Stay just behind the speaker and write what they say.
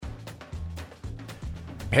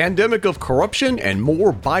Pandemic of corruption and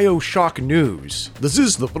more Bioshock news. This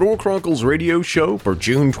is the Fedora Chronicles radio show for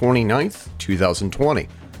June 29th, 2020.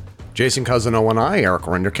 Jason Cousineau and I, Eric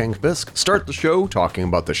Renderking Fisk, start the show talking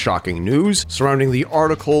about the shocking news surrounding the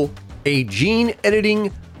article, "A gene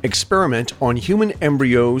editing experiment on human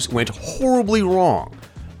embryos went horribly wrong,"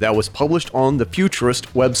 that was published on the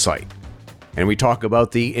Futurist website. And we talk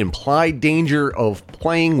about the implied danger of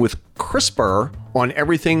playing with CRISPR on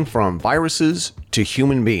everything from viruses to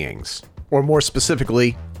human beings, or more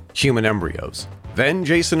specifically, human embryos. Then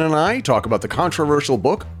Jason and I talk about the controversial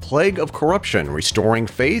book, Plague of Corruption, Restoring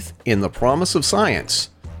Faith in the Promise of Science,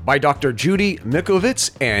 by Dr. Judy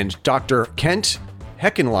Mikovits and Dr. Kent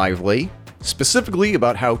Heckenlively, specifically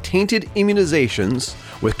about how tainted immunizations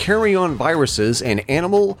with carry-on viruses and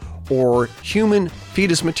animal or human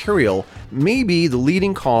fetus material may be the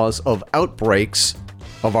leading cause of outbreaks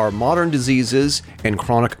of our modern diseases and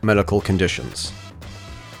chronic medical conditions.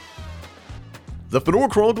 The Fedora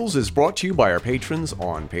Chronicles is brought to you by our patrons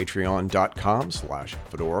on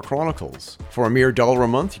patreon.com/Fedora Chronicles. For a mere $1 a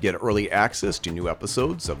month, you get early access to new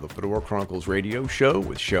episodes of the Fedora Chronicles radio show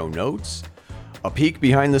with show notes, a peek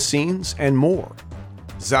behind the scenes, and more.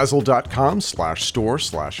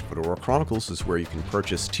 Zazzle.com/store/Fedora Chronicles is where you can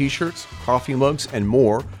purchase t-shirts, coffee mugs, and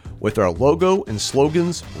more with our logo and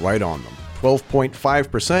slogans right on them.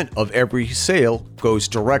 12.5% of every sale goes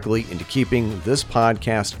directly into keeping this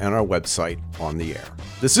podcast and our website on the air.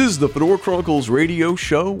 This is the Fedora Chronicles radio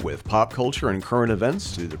show with pop culture and current events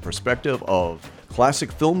through the perspective of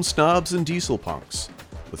classic film snobs and diesel punks,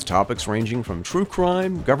 with topics ranging from true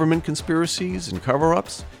crime, government conspiracies and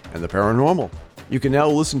cover-ups, and the paranormal. You can now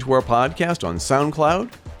listen to our podcast on SoundCloud,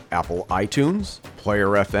 Apple iTunes,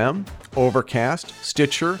 Player FM, Overcast,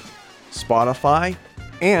 Stitcher, Spotify,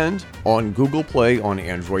 and on Google Play on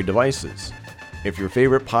Android devices. If your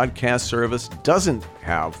favorite podcast service doesn't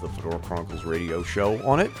have the Fedora Chronicles radio show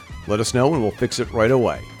on it, let us know and we'll fix it right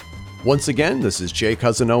away. Once again, this is Jay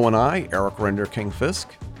Cousineau and I, Eric Renderking Fisk.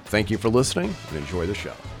 Thank you for listening and enjoy the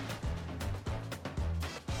show.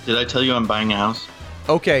 Did I tell you I'm buying a house?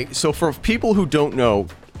 Okay, so for people who don't know,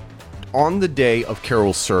 on the day of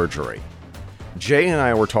Carol's surgery, Jay and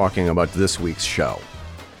I were talking about this week's show.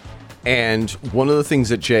 And one of the things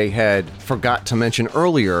that Jay had forgot to mention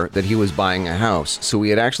earlier, that he was buying a house. So we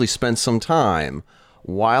had actually spent some time,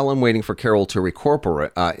 while I'm waiting for Carol to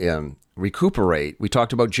recuperate, we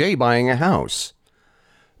talked about Jay buying a house.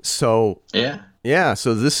 So yeah,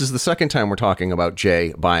 so this is the second time we're talking about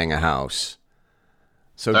Jay buying a house.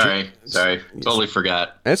 So sorry, totally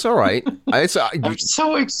forgot. It's all right. I'm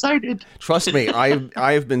so excited. Trust me,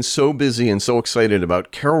 I have been so busy and so excited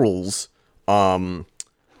about Carol's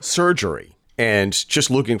surgery and just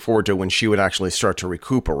looking forward to when she would actually start to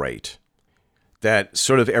recuperate, that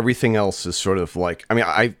sort of everything else is sort of like, I mean,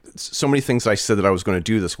 so many things I said that I was going to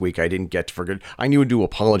do this week I didn't get to forget. I needed to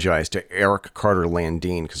apologize to Eric Carter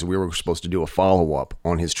Landine because we were supposed to do a follow-up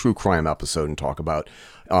on his true crime episode and talk about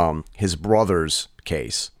his brother's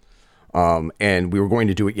case, and we were going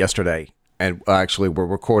to do it yesterday, and actually we're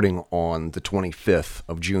recording on the 25th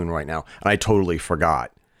of June right now, and I totally forgot.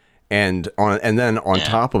 And then on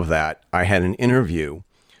top of that, I had an interview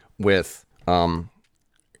with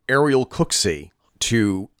Ariel Cooksey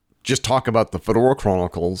to just talk about the Fedora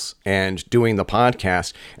Chronicles and doing the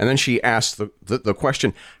podcast. And then she asked the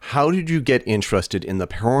question, how did you get interested in the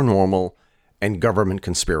paranormal and government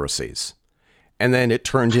conspiracies? And then it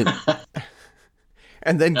turned in...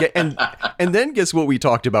 and then guess what we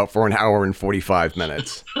talked about for an hour and 45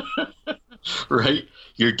 minutes? Right?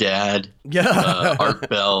 Your dad, Art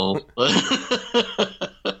Bell,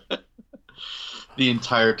 the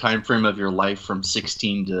entire time frame of your life from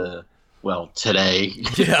 16 to, well, today.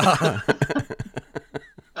 Yeah.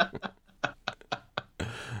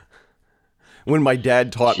 When my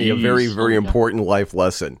dad taught me a very, very important life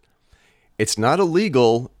lesson. It's not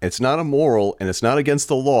illegal, it's not immoral, and it's not against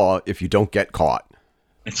the law if you don't get caught.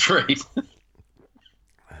 That's right.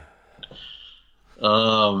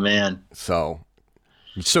 Oh, man. So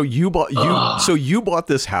you bought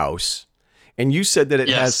this house, and you said that it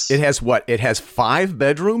has what? It has 5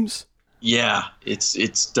 bedrooms? Yeah, it's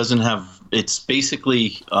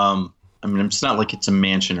basically I mean, it's not like it's a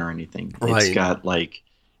mansion or anything. Right. It's got like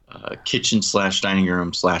kitchen / dining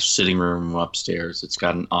room / sitting room upstairs. It's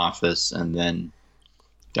got an office, and then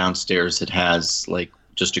downstairs it has like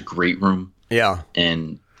just a great room. Yeah.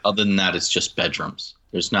 And other than that, it's just bedrooms.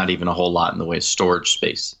 There's not even a whole lot in the way of storage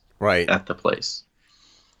space at the place.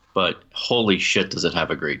 But holy shit, does it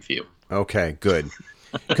have a great view. Okay, good.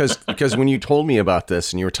 Because when you told me about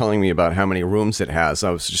this and you were telling me about how many rooms it has,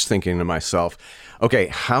 I was just thinking to myself, okay,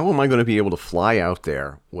 how am I going to be able to fly out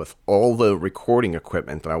there with all the recording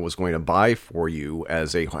equipment that I was going to buy for you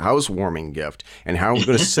as a housewarming gift, and how I'm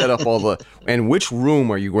going to set up all the, and which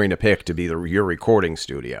room are you going to pick to be your recording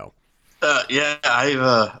studio?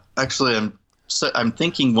 I'm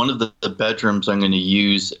thinking one of the bedrooms I'm going to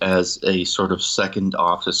use as a sort of second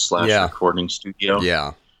office / recording studio.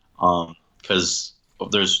 Yeah. Because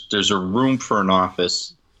there's a room for an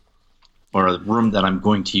office, or a room that I'm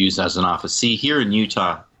going to use as an office. See, here in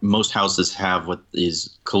Utah, most houses have what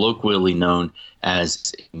is colloquially known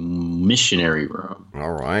as a missionary room.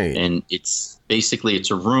 All right. And it's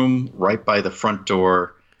a room right by the front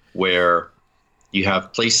door where you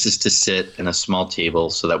have places to sit and a small table,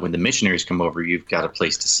 so that when the missionaries come over, you've got a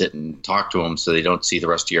place to sit and talk to them so they don't see the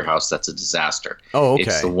rest of your house. That's a disaster. Oh, okay.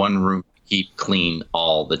 It's the one room you keep clean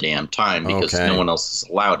all the damn time because no one else is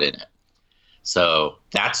allowed in it. So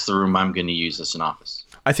that's the room I'm going to use as an office.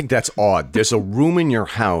 I think that's odd. There's a room in your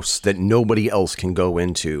house that nobody else can go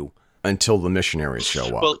into until the missionaries show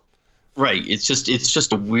up. Well, right. It's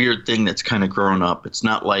just a weird thing that's kind of grown up. It's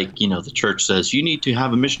not like, the church says you need to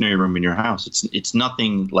have a missionary room in your house. It's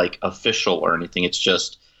nothing like official or anything. It's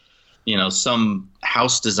just, some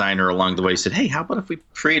house designer along the way said, hey, how about if we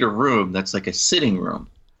create a room that's like a sitting room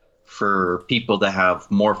for people that have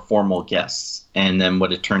more formal guests? And then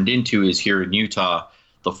what it turned into is, here in Utah,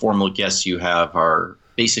 the formal guests you have are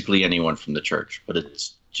basically anyone from the church, but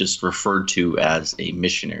it's just referred to as a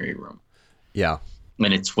missionary room. Yeah.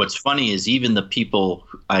 And what's funny is even the people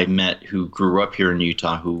I met who grew up here in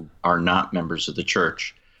Utah who are not members of the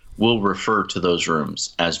church will refer to those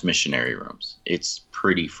rooms as missionary rooms. It's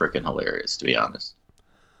pretty freaking hilarious, to be honest.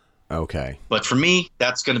 Okay. But for me,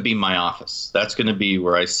 that's going to be my office. That's going to be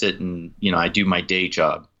where I sit and, I do my day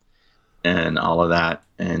job and all of that.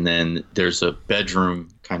 And then there's a bedroom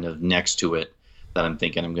kind of next to it that I'm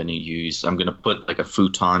thinking I'm going to use. I'm going to put like a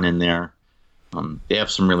futon in there. They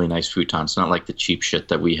have some really nice futons, not like the cheap shit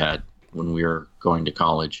that we had when we were going to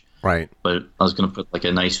college. Right. But I was going to put like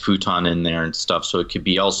a nice futon in there and stuff, so it could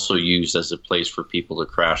be also used as a place for people to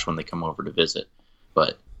crash when they come over to visit.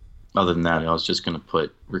 But other than that, I was just going to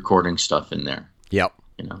put recording stuff in there. Yep.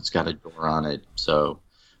 It's got a door on it, so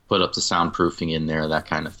put up the soundproofing in there, that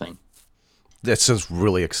kind of thing. That sounds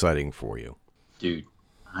really exciting for you. Dude,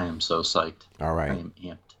 I am so psyched. All right. I am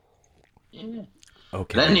amped. Yeah.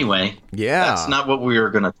 Okay. But anyway, that's not what we were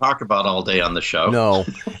going to talk about all day on the show. No,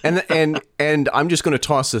 and I'm just going to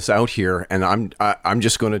toss this out here, and I'm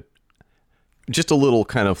just going to a little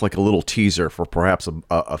kind of like a little teaser for perhaps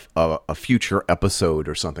a future episode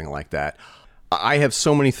or something like that. I have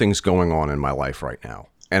so many things going on in my life right now,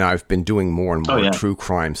 and I've been doing more and more true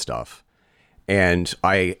crime stuff. And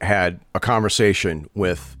I had a conversation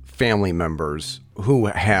with family members who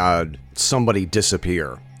had somebody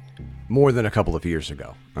disappear more than a couple of years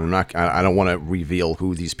ago. I don't want to reveal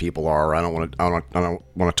who these people are. I don't want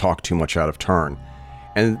to talk too much out of turn.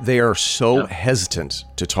 And they are so hesitant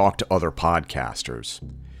to talk to other podcasters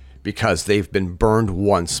because they've been burned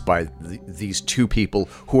once by these two people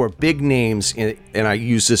who are big names, and I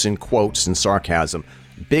use this in quotes and sarcasm,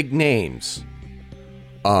 big names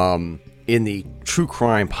in the true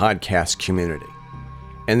crime podcast community.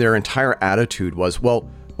 And their entire attitude was, well,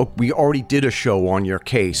 we already did a show on your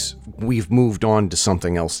case. We've moved on to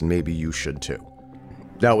something else, and maybe you should too.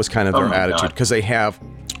 That was kind of their attitude, because they have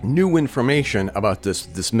new information about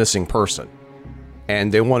this missing person,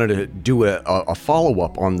 and they wanted to do a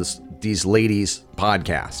follow-up on these ladies'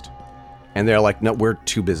 podcast. And they're like, no, we're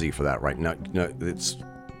too busy for that right now. No, it's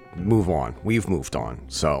move on. We've moved on.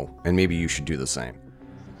 So, and maybe you should do the same.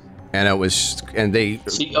 And it was, and they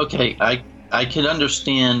see. Okay, I can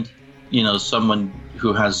understand, someone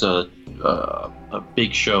who has a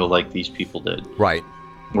big show like these people did. Right.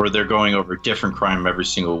 Where they're going over different crime every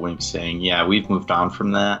single week saying, yeah, we've moved on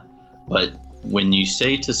from that. But when you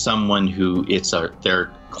say to someone who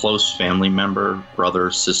their close family member, brother,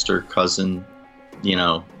 sister, cousin,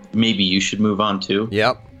 maybe you should move on too.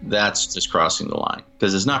 Yep. That's just crossing the line,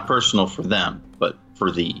 because it's not personal for them, but for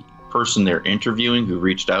the person they're interviewing who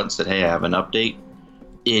reached out and said, hey, I have an update.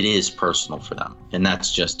 It is personal for them. And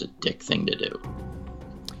that's just a dick thing to do.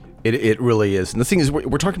 It really is. And the thing is,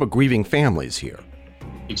 we're talking about grieving families here.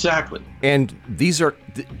 Exactly. And this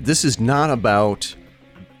is not about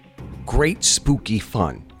great spooky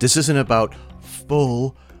fun. This isn't about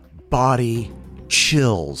full body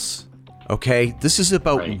chills. Okay? This is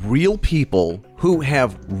about real people who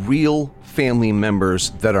have real family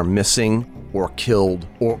members that are missing or killed,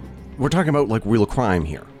 or we're talking about like real crime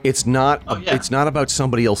here. It's not. It's not about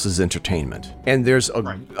somebody else's entertainment. And there's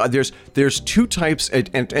there's two types, and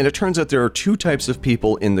it turns out there are two types of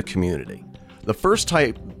people in the community. The first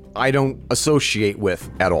type I don't associate with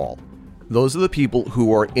at all. Those are the people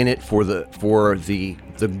who are in it for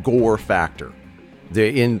the gore factor. They're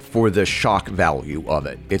in for the shock value of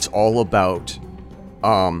it. It's all about.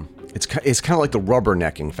 It's kind of like the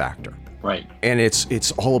rubbernecking factor. Right. And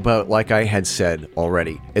it's all about, like I had said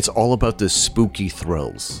already, it's all about the spooky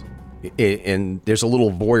thrills. And there's a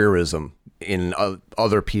little voyeurism in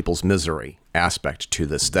other people's misery aspect to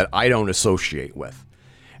this that I don't associate with.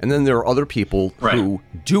 And then there are other people who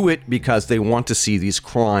do it because they want to see these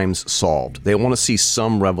crimes solved. They want to see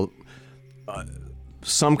some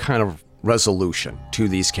kind of resolution to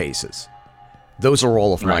these cases. Those are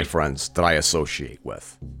all of my friends that I associate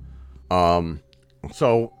with.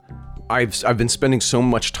 So I've been spending so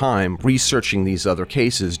much time researching these other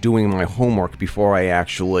cases, doing my homework before I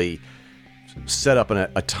actually set up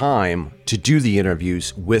a time to do the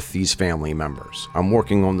interviews with these family members. I'm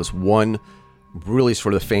working on this one really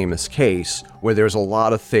sort of famous case where there's a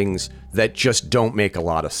lot of things that just don't make a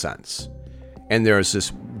lot of sense. And there's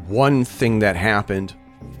this one thing that happened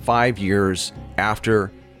 5 years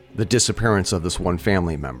after the disappearance of this one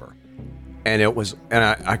family member. And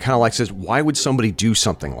I kind of like says, why would somebody do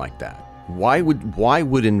something like that? Why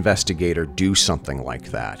would investigator do something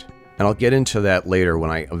like that? And I'll get into that later when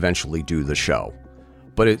I eventually do the show.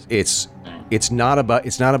 But it's not about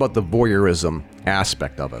the voyeurism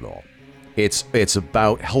aspect of it all. It's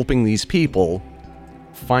about helping these people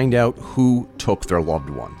find out who took their loved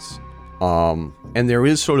ones. And there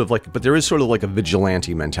is sort of like a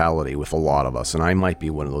vigilante mentality with a lot of us, and I might be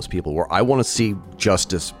one of those people where I want to see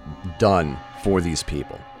justice done for these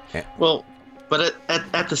people. Well, but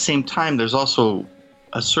at the same time, there's also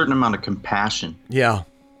a certain amount of compassion. Yeah,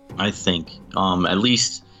 I think, at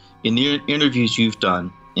least in the interviews you've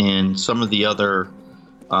done and some of the other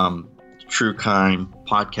true crime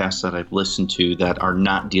podcasts that I've listened to that are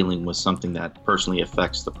not dealing with something that personally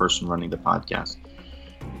affects the person running the podcast.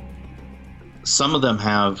 Some of them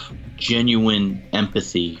have genuine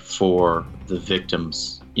empathy for the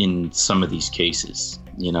victims in some of these cases,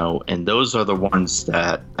 and those are the ones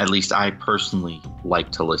that at least I personally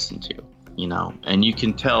like to listen to, and you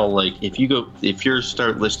can tell, like, if you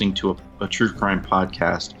start listening to a true crime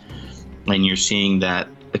podcast and you're seeing that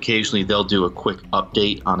occasionally they'll do a quick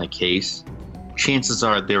update on a case, chances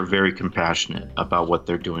are they're very compassionate about what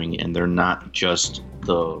they're doing, and they're not just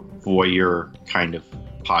the voyeur kind of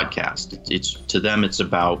podcast. It's to them, it's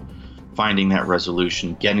about finding that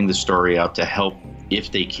resolution, getting the story out to help,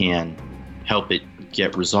 if they can, help it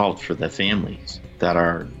get resolved for the families that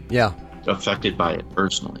are affected by it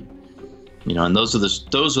personally. And those are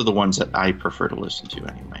the ones that I prefer to listen to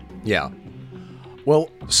anyway. Yeah.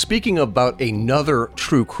 Well, speaking about another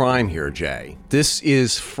true crime here, Jay, this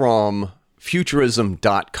is from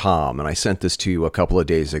Futurism.com, and I sent this to you a couple of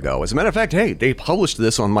days ago. As a matter of fact, hey, they published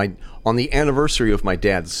this on the anniversary of my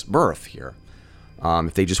dad's birth here.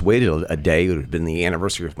 If they just waited a day, it would have been the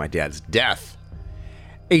anniversary of my dad's death.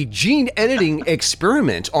 A gene editing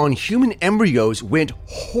experiment on human embryos went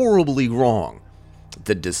horribly wrong.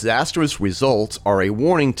 The disastrous results are a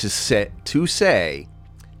warning to say,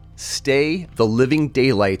 stay the living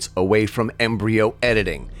daylights away from embryo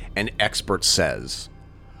editing, an expert says.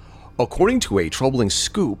 According to a troubling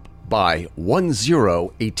scoop by 10,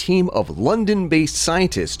 a team of London-based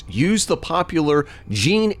scientists used the popular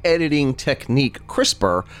gene editing technique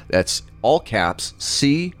CRISPR, that's all caps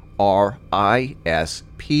CRISPER,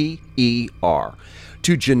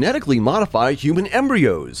 to genetically modify human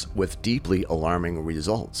embryos with deeply alarming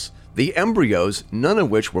results. The embryos, none of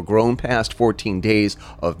which were grown past 14 days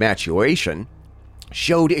of maturation,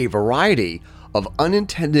 showed a variety of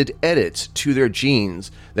unintended edits to their genes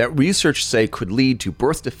that research say could lead to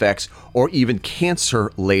birth defects or even cancer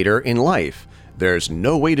later in life. There's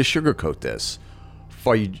no way to sugarcoat this.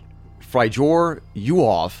 Frajor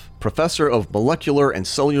Uoff, professor of molecular and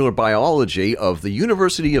cellular biology of the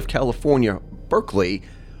University of California, Berkeley,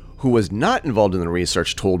 who was not involved in the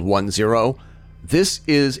research, told 10, this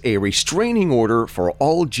is a restraining order for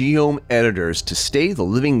all genome editors to stay the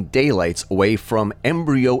living daylights away from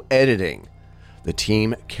embryo editing. The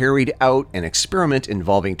team carried out an experiment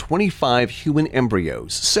involving 25 human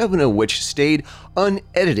embryos, 7 of which stayed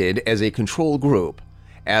unedited as a control group,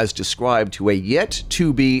 as described to a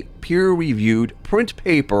yet-to-be peer-reviewed print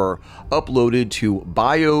paper uploaded to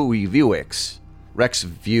BioReviewix.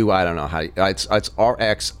 RexView, I don't know how, it's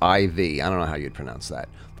RXIV, I don't know how you'd pronounce that.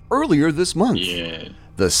 Earlier this month,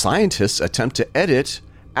 the scientists attempt to edit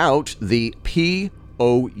out the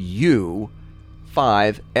POU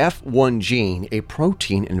F5F1 gene, a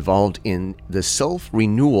protein involved in the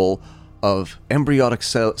self-renewal of embryonic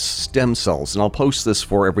stem cells. And I'll post this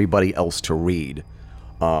for everybody else to read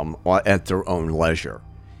at their own leisure.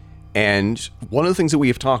 And one of the things that we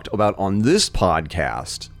have talked about on this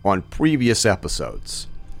podcast, on previous episodes,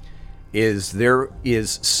 is there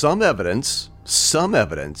is some evidence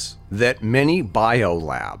that many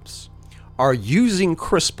biolabs are using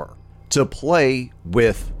CRISPR to play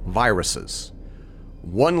with viruses.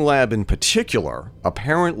 One lab in particular,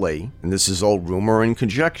 apparently, and this is all rumor and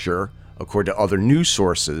conjecture, according to other news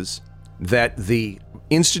sources, that the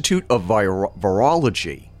Institute of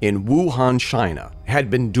Virology in Wuhan, China, had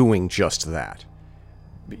been doing just that.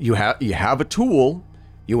 You have a tool,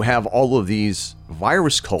 you have all of these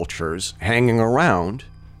virus cultures hanging around.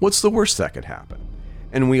 What's the worst that could happen?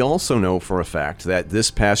 And we also know for a fact that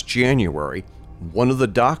this past January, one of the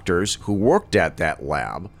doctors who worked at that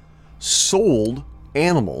lab sold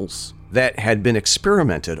animals that had been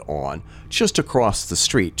experimented on just across the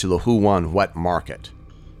street to the Wuhan wet market.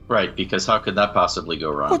 Right, because how could that possibly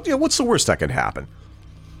go wrong? Well, what's the worst that could happen?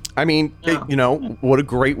 I mean, what a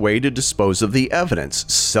great way to dispose of the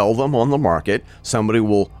evidence. Sell them on the market. Somebody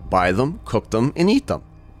will buy them, cook them, and eat them.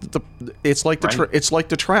 It's like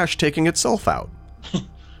the trash taking itself out.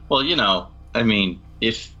 Well, I mean,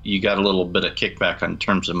 if you got a little bit of kickback in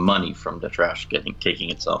terms of money from the trash taking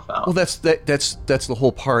itself out. Well, that's the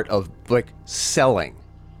whole part of like selling.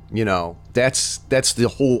 That's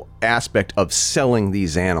the whole aspect of selling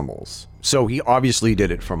these animals. So he obviously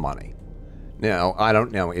did it for money. Now, I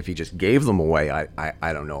don't know if he just gave them away.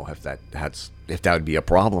 I don't know if that would be a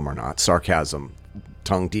problem or not. Sarcasm,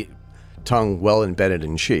 tongue well embedded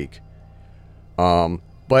in cheek.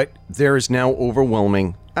 But there is now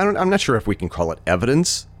overwhelming. I'm not sure if we can call it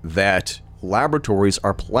evidence that laboratories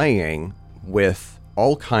are playing with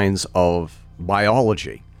all kinds of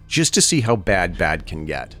biology just to see how bad can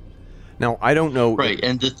get. Now, I don't know. Right,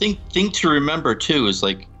 and the thing to remember too is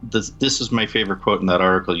like this is my favorite quote in that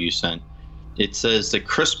article you sent. It says that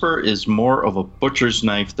CRISPR is more of a butcher's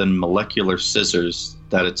knife than molecular scissors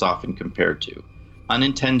that it's often compared to.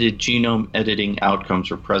 Unintended genome editing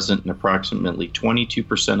outcomes were present in approximately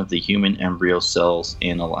 22% of the human embryo cells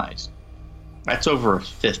analyzed. That's over a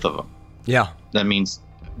fifth of them. Yeah. That means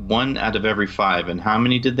 1 out of every 5. And how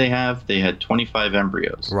many did they have? They had 25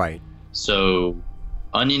 embryos. Right. So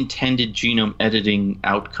unintended genome editing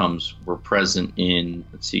outcomes were present in,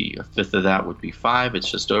 let's see, a fifth of that would be 5.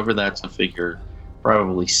 It's just over that, so figure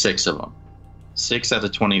probably 6 of them. 6 out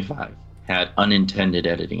of 25 had unintended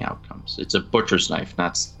editing outcomes. It's a butcher's knife,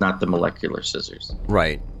 not the molecular scissors.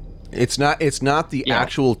 Right. It's not the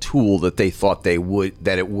actual tool that they thought it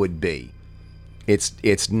would be.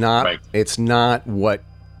 It's not. Right. It's not what.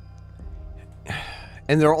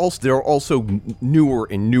 And there are also newer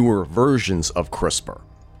and newer versions of CRISPR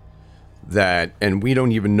and we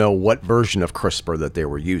don't even know what version of CRISPR that they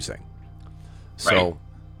were using. So, right.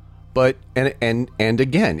 But and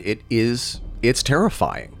again, it's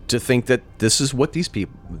terrifying to think that this is what these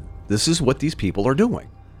people are doing.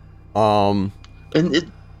 And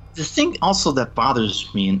the thing also that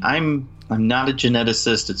bothers me, and I'm not a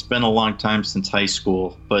geneticist. It's been a long time since high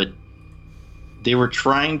school, but they were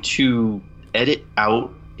trying to edit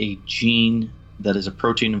out a gene that is a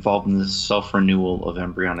protein involved in the self-renewal of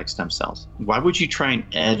embryonic stem cells. Why would you try and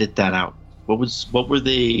edit that out? What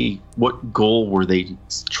goal were they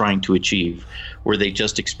trying to achieve? Were they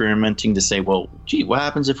just experimenting to say, well, gee, what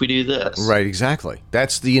happens if we do this? Right, exactly.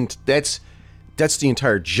 That's the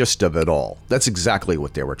entire gist of it all. That's exactly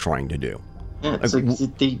what they were trying to do. Yeah,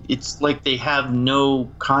 it's like they have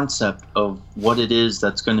no concept of what it is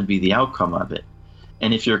that's going to be the outcome of it.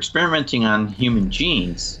 And if you're experimenting on human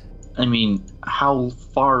genes, I mean, how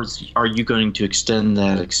far are you going to extend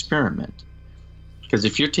that experiment? Because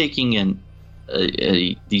if you're taking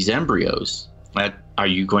these embryos, are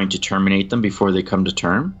you going to terminate them before they come to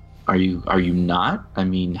term? Are you not? I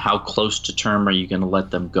mean, how close to term are you going to let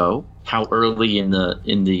them go? How early in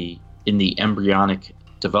the embryonic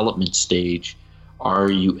development stage are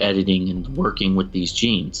you editing and working with these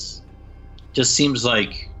genes? Just seems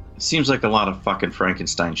like a lot of fucking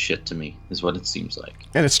Frankenstein shit to me, is what it seems like.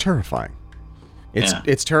 And it's terrifying.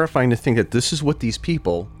 It's terrifying to think that this is what these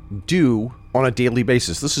people do on a daily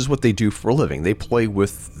basis. This is what they do for a living. They play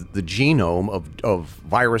with the genome of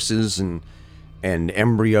viruses and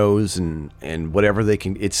embryos and whatever they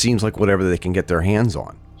can. It seems like whatever they can get their hands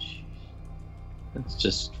on. It's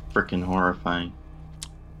just freaking horrifying.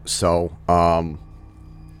 So, I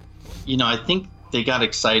think they got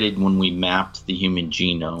excited when we mapped the human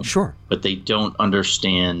genome. Sure. But they don't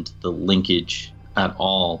understand the linkage at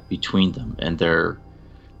all between them, and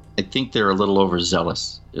I think they're a little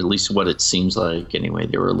overzealous, at least what it seems like anyway.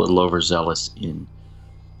 They were a little overzealous in,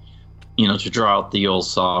 to draw out the old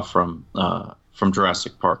saw from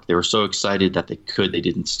Jurassic Park. They were so excited that they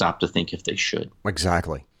didn't stop to think if they should.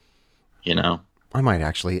 Exactly. I might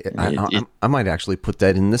actually, I might actually put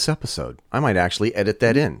that in this episode. I might actually edit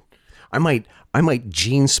that in. I might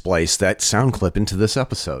gene splice that sound clip into this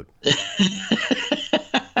episode.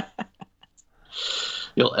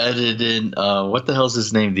 You'll edit in, what the hell's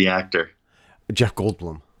his name, the actor? Jeff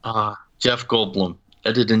Goldblum. Jeff Goldblum.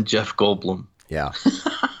 Edit in Jeff Goldblum. Yeah.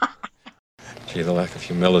 Gee, the lack of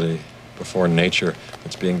humility before nature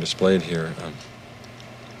that's being displayed here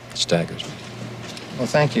staggers me. Well,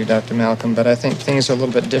 thank you, Dr. Malcolm, but I think things are a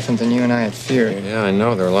little bit different than you and I had feared. Yeah, I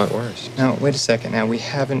know. They're a lot worse. Now, wait a second. Now, we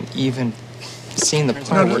haven't even seen the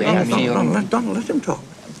part where Don't let him talk.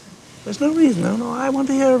 There's no reason. No, I want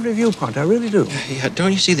to hear every viewpoint. I really do. Yeah,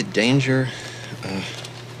 don't you see the danger,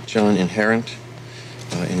 John, inherent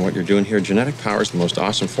in what you're doing here? Genetic power is the most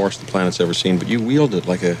awesome force the planet's ever seen, but you wield it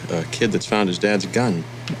like a kid that's found his dad's gun.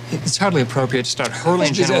 It's hardly appropriate to start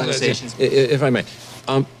hurling generalizations. If I may,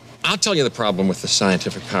 I'll tell you the problem with the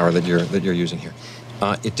scientific power that you're using here.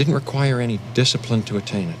 It didn't require any discipline to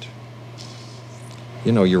attain it.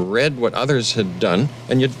 You read what others had done,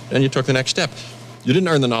 and you took the next step. You didn't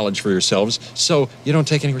earn the knowledge for yourselves, so you don't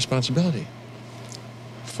take any responsibility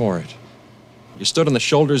for it. You stood on the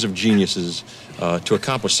shoulders of geniuses to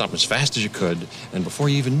accomplish something as fast as you could, and before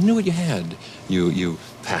you even knew what you had, you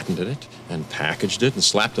patented it and packaged it and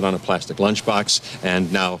slapped it on a plastic lunchbox,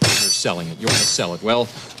 and now you're selling it. You want to sell it. Well,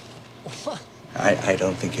 I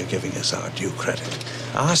don't think you're giving us our due credit.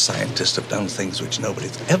 Our scientists have done things which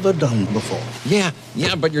nobody's ever done before. Yeah,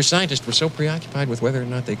 but your scientists were so preoccupied with whether or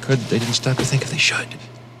not they could, they didn't stop to think if they should.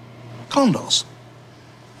 Condors.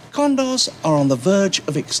 Condors are on the verge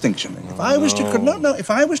of extinction. If I was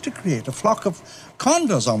to create a flock of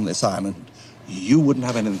condors on this island, you wouldn't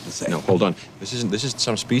have anything to say. No, hold on. This isn't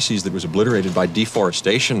some species that was obliterated by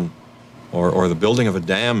deforestation or the building of a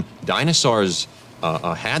dam. Dinosaurs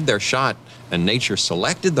had their shot, and nature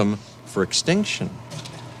selected them for extinction.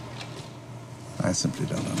 I simply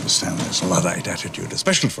don't understand this Luddite attitude,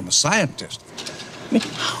 especially from a scientist. I mean,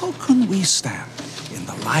 how can we stand in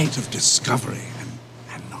the light of discovery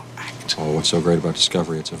and not act? Oh, what's so great about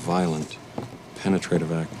discovery? It's a violent,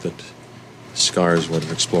 penetrative act that scars what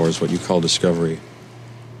it explores, what you call discovery.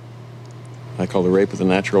 I call the rape of the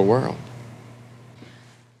natural world.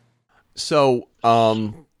 So,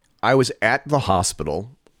 I was at the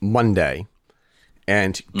hospital Monday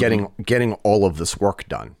and getting all of this work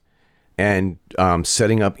done and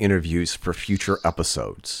setting up interviews for future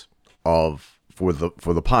episodes for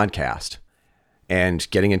the podcast and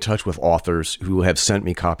getting in touch with authors who have sent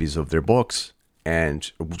me copies of their books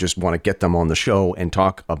and just want to get them on the show and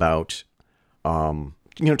talk about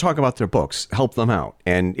their books, help them out.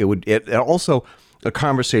 And it also, the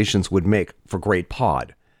conversations would make for great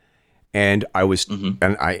pod. And I was,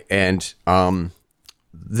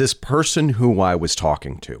 this person who I was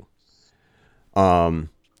talking to,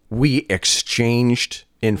 we exchanged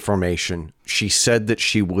information. She said that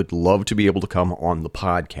she would love to be able to come on the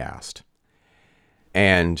podcast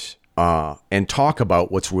and talk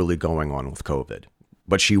about what's really going on with COVID,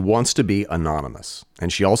 but she wants to be anonymous.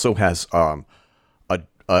 And she also has,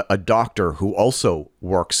 a doctor who also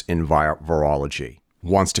works in virology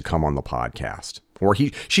wants to come on the podcast. Or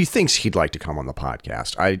she thinks he'd like to come on the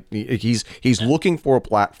podcast. He's looking for a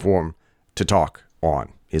platform to talk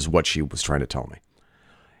on, is what she was trying to tell me.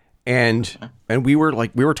 And we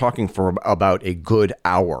were talking for about a good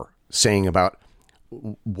hour, saying about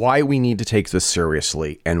why we need to take this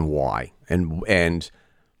seriously and why. And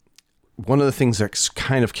one of the things that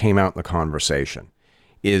kind of came out in the conversation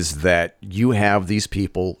is that you have these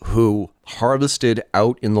people who harvested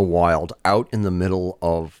out in the wild, out in the middle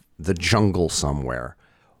of the jungle somewhere,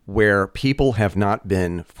 where people have not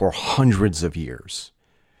been for hundreds of years,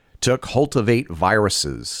 to cultivate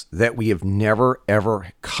viruses that we have never, ever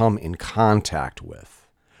come in contact with,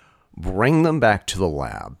 bring them back to the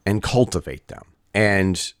lab and cultivate them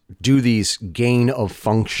and do these gain of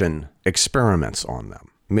function experiments on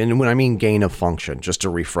them. I mean, when I mean gain of function, just a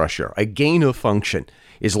refresher, a gain of function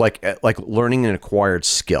is like learning an acquired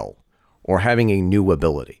skill or having a new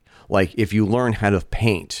ability. Like if you learn how to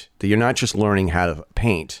paint, that you're not just learning how to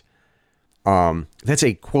paint. That's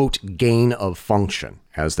a quote gain of function,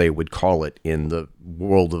 as they would call it in the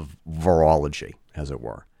world of virology, as it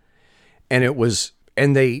were. And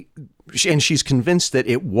she's convinced that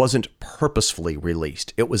it wasn't purposefully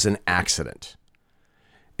released. It was an accident.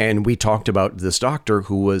 And we talked about this doctor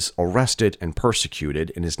who was arrested and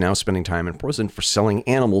persecuted and is now spending time in prison for selling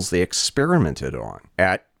animals they experimented on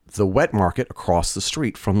at the wet market across the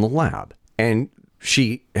street from the lab. And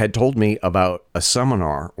she had told me about a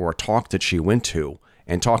seminar or a talk that she went to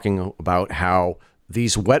and talking about how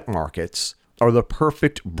these wet markets are the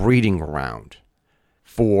perfect breeding ground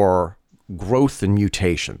for growth and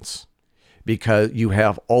mutations because you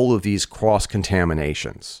have all of these cross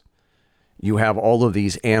contaminations. You have all of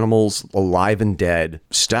these animals, alive and dead,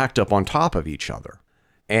 stacked up on top of each other.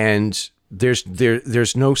 And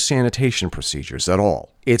there's no sanitation procedures at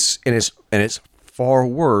all. It's far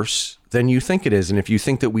worse than you think it is. And if you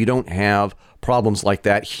think that we don't have problems like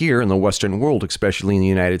that here in the Western world, especially in the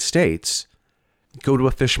United States, go to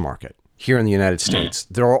a fish market here in the United States.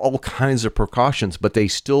 There are all kinds of precautions, but they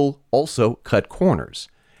still also cut corners.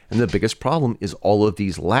 And the biggest problem is all of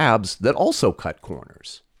these labs that also cut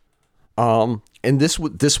corners. And this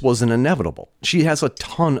wasn't inevitable. She has a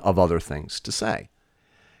ton of other things to say.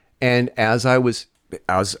 And as I was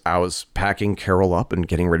packing Carol up and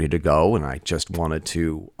getting ready to go, and I just wanted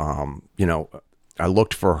to, I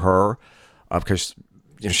looked for her because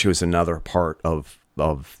she was another part of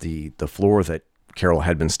the floor that Carol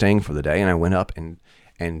had been staying for the day. And I went up and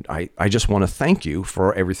I just want to thank you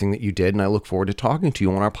for everything that you did. And I look forward to talking to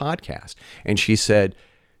you on our podcast. And she said,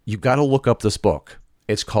 you got to look up this book.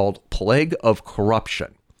 It's called Plague of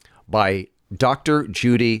Corruption by Dr.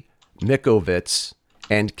 Judy Mikovits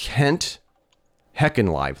and Kent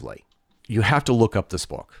Heckenlively. You have to look up this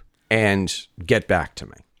book and get back to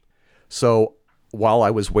me. So while I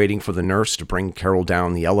was waiting for the nurse to bring Carol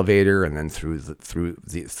down the elevator and then through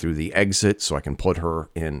the exit so I can put her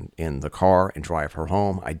in the car and drive her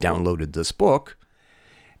home, I downloaded this book.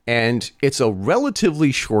 And it's a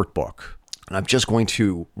relatively short book. And I'm just going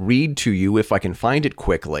to read to you, if I can find it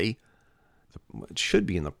quickly. It should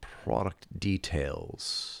be in the product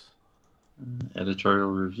details. Editorial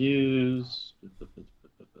reviews.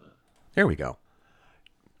 There we go.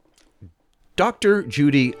 Dr.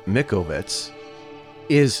 Judy Mikovits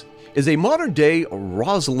is a modern-day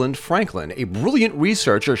Rosalind Franklin, a brilliant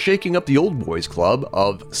researcher shaking up the old boys club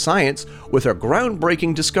of science with her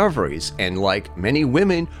groundbreaking discoveries. And like many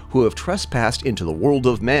women who have trespassed into the world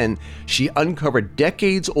of men, she uncovered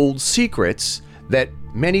decades-old secrets that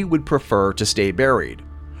many would prefer to stay buried.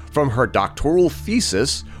 From her doctoral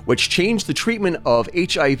thesis, which changed the treatment of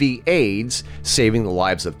HIV/AIDS, saving the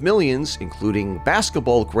lives of millions, including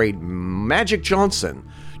basketball-grade Magic Johnson,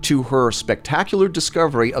 to her spectacular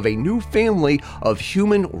discovery of a new family of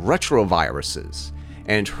human retroviruses,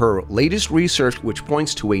 and her latest research which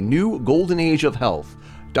points to a new golden age of health,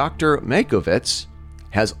 Dr. Mikovits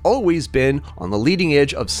has always been on the leading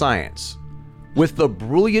edge of science. With the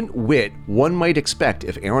brilliant wit one might expect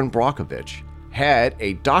if Aaron Brockovich had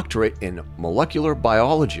a doctorate in molecular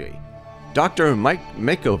biology, Dr.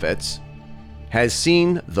 Mikovits has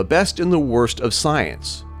seen the best and the worst of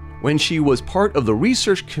science. When she was part of the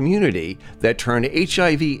research community that turned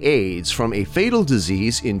HIV/AIDS from a fatal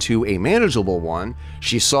disease into a manageable one,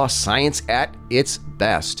 she saw science at its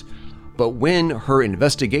best. But when her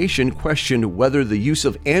investigation questioned whether the use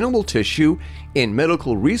of animal tissue in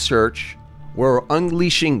medical research were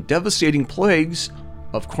unleashing devastating plagues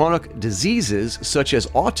of chronic diseases such as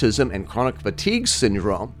autism and chronic fatigue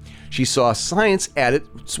syndrome, she saw science at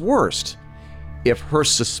its worst. If her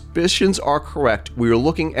suspicions are correct, we are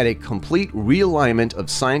looking at a complete realignment of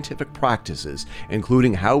scientific practices,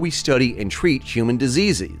 including how we study and treat human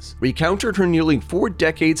diseases. Recounted her nearly 4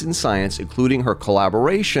 decades in science, including her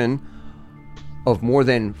collaboration of more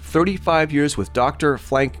than 35 years with Dr.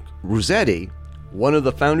 Frank Ruscetti, one of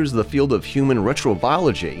the founders of the field of human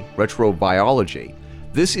retrobiology.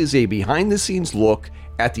 This is a behind-the-scenes look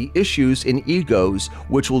at the issues and egos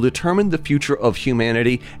which will determine the future of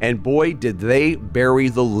humanity, and boy, did they bury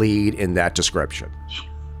the lead in that description.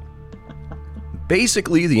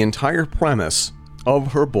 Basically, the entire premise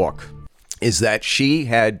of her book is that she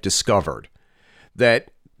had discovered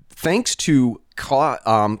that thanks to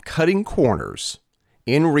cutting corners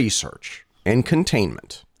in research and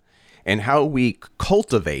containment and how we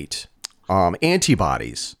cultivate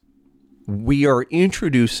antibodies, we are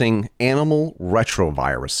introducing animal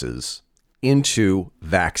retroviruses into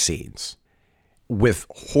vaccines with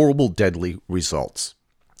horrible, deadly results.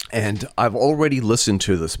 And I've already listened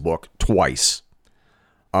to this book twice.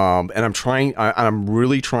 And I'm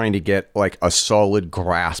really trying to get like a solid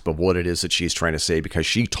grasp of what it is that she's trying to say, because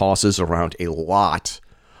she tosses around a lot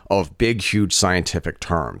of big, huge scientific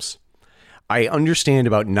terms. I understand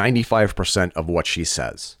about 95% of what she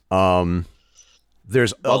says.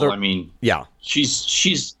 She's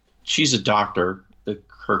a doctor. The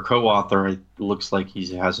her co-author looks like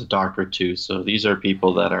he has a doctorate too. So these are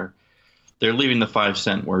people that they're leaving the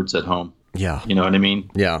 5-cent words at home. Yeah. You know what I mean?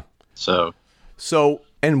 Yeah. So,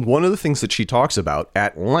 and one of the things that she talks about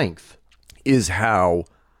at length is how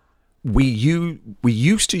we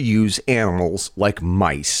used to use animals like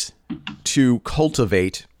mice to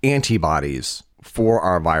cultivate antibodies for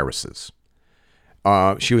our viruses.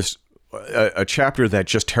 She was a chapter that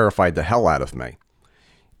just terrified the hell out of me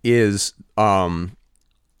is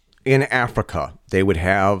in Africa, they would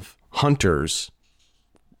have hunters.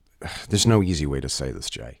 There's no easy way to say this,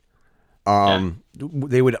 Jay.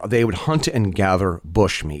 They would hunt and gather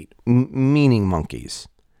bushmeat, meaning monkeys.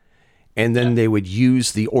 And then they would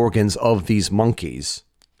use the organs of these monkeys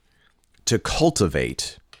to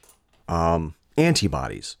cultivate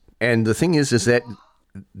antibodies. And the thing is that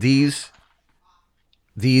these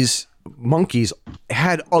monkeys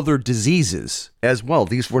had other diseases as well.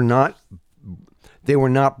 They were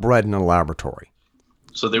not bred in a laboratory.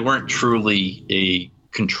 So they weren't truly a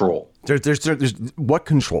control. There's what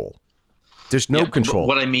control? There's no control.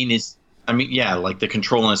 What I mean is, like the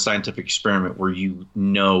control in a scientific experiment where you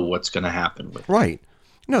know what's going to happen with it. Right.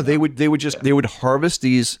 No, they would harvest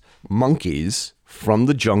these monkeys from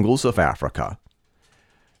the jungles of Africa,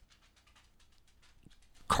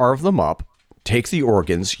 carve them up, take the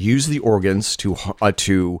organs, use the organs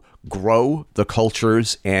to grow the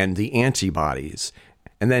cultures and the antibodies,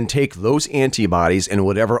 and then take those antibodies and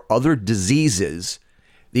whatever other diseases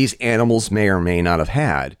these animals may or may not have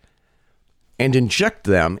had, and inject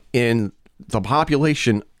them in the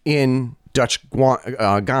population in Dutch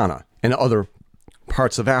Ghana and other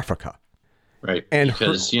parts of Africa. Right. And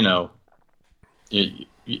because,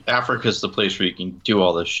 Africa's the place where you can do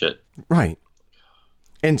all this shit. Right.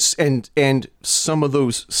 And some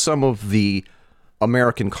of the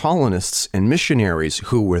American colonists and missionaries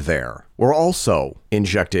who were there were also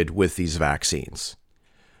injected with these vaccines.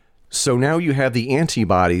 So now you have the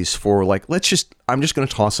antibodies for I'm just going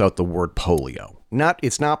to toss out the word polio.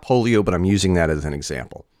 It's not polio, but I'm using that as an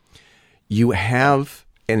example. You have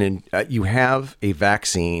a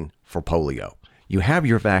vaccine for polio. You have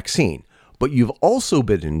your vaccine, but you've also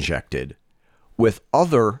been injected with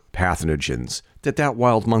other pathogens that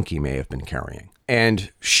wild monkey may have been carrying.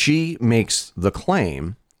 And she makes the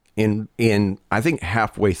claim in I think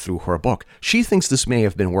halfway through her book, she thinks this may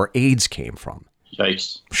have been where AIDS came from.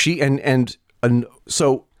 Yikes.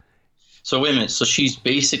 So wait a minute. So she's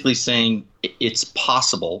basically saying it's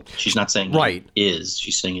possible. She's not saying right. It is.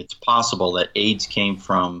 She's saying it's possible that AIDS came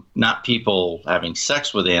from not people having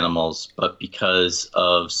sex with animals, but because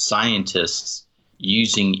of scientists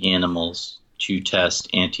using animals to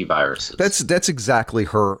test antiviruses. That's exactly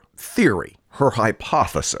her theory, her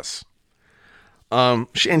hypothesis.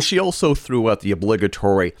 And she also threw out the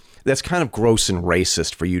obligatory, that's kind of gross and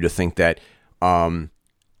racist for you to think that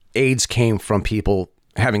AIDS came from people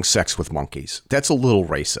having sex with monkeys. That's a little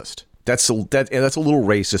racist. That's a little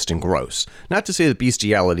racist and gross. Not to say that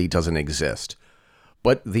bestiality doesn't exist,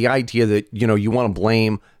 but the idea that you want to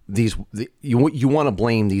blame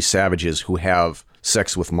these savages who have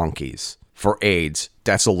sex with monkeys for AIDS,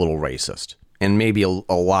 that's a little racist and maybe a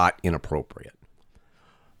lot inappropriate.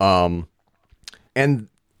 And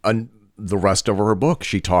the rest of her book,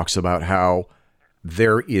 she talks about how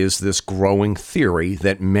there is this growing theory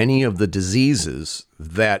that many of the diseases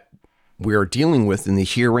that we're dealing with in the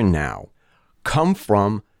here and now come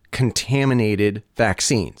from contaminated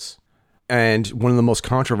vaccines. And one of the most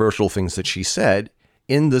controversial things that she said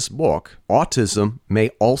in this book, autism may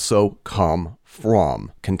also come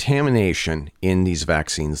from contamination in these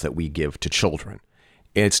vaccines that we give to children.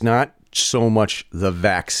 It's not so much the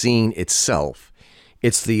vaccine itself,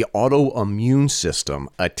 it's the autoimmune system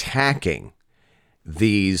attacking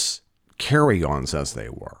these carry-ons, as they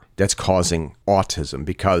were, that's causing autism,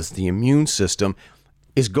 because the immune system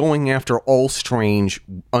is going after all strange,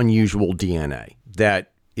 unusual DNA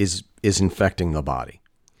that is infecting the body.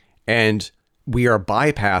 And we are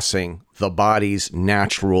bypassing the body's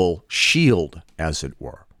natural shield, as it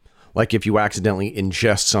were. Like if you accidentally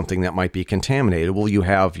ingest something that might be contaminated, well, you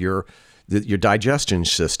have your digestion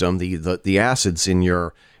system, the acids in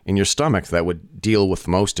your stomach that would deal with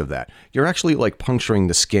most of that. You're actually like puncturing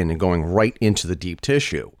the skin and going right into the deep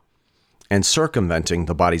tissue and circumventing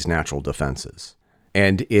the body's natural defenses.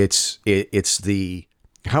 And it's the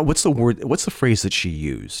what's the phrase that she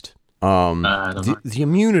used? The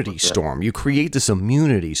immunity storm. You create this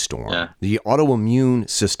immunity storm, the autoimmune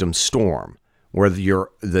system storm, where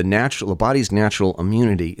the body's natural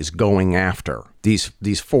immunity is going after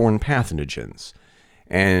these foreign pathogens,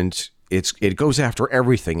 and it goes after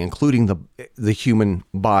everything, including the human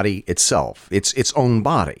body itself, its own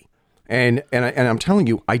body. And I'm telling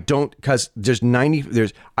you, I don't, because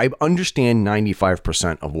I understand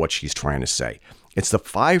 95% of what she's trying to say. It's the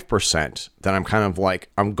 5% that I'm kind of like,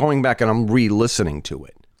 I'm going back and I'm re-listening to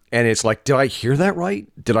it. And it's like, did I hear that right?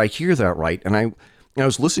 Did I hear that right? And I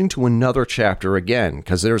was listening to another chapter again,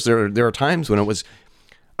 because there are times when it was,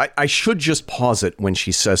 I should just pause it when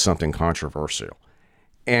she says something controversial.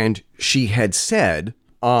 And she had said,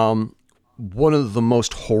 one of the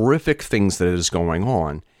most horrific things that is going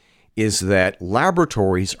on is that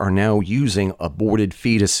laboratories are now using aborted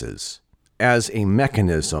fetuses as a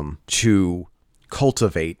mechanism to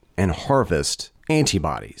cultivate and harvest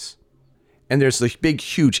antibodies. And there's this big,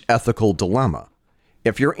 huge ethical dilemma.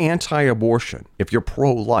 If you're anti-abortion, if you're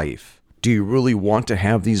pro-life, do you really want to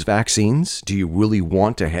have these vaccines? Do you really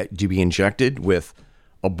want to be injected with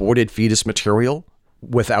aborted fetus material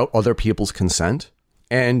without other people's consent?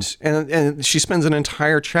 And she spends an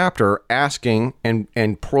entire chapter asking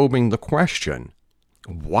and probing the question: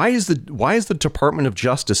 why is the Department of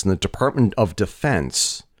Justice and the Department of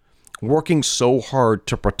Defense working so hard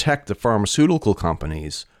to protect the pharmaceutical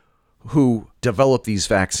companies who developed these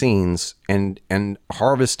vaccines and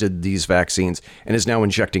harvested these vaccines and is now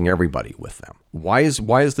injecting everybody with them? Why is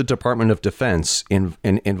the Department of Defense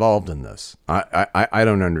involved in this? I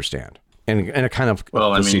don't understand. And a kind of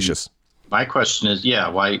facetious. My question is,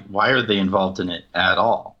 why are they involved in it at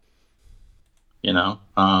all?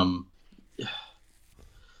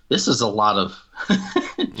 This is a lot of.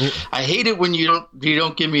 I hate it when you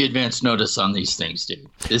don't give me advance notice on these things, dude.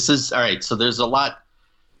 This is all right. So there's a lot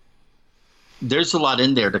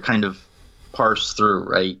in there to kind of parse through,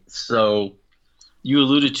 right? So you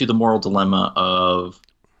alluded to the moral dilemma of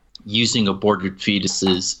using aborted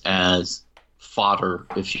fetuses as fodder,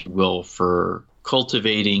 if you will, for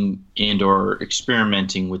cultivating and or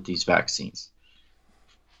experimenting with these vaccines.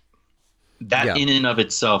 That in and of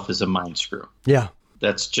itself is a mind screw. Yeah.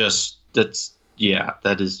 That is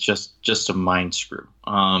just a mind screw.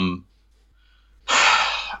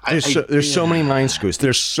 There's so many mind screws.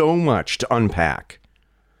 There's so much to unpack.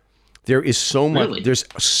 There is so much. Really? There's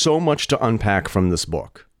so much to unpack from this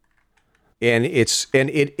book, and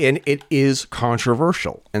it is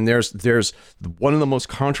controversial. And there's one of the most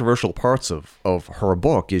controversial parts of her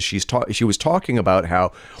book is she was talking about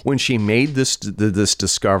how when she made this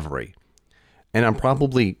discovery, and I'm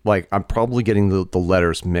probably getting the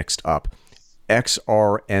letters mixed up,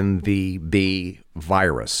 XRMVB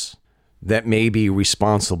virus, that may be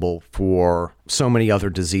responsible for so many other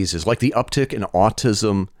diseases, like the uptick in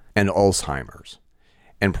autism and Alzheimer's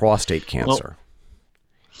and prostate cancer. Well,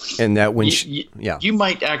 and that when you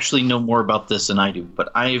might actually know more about this than I do, but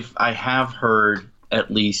I have heard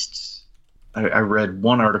at least, I read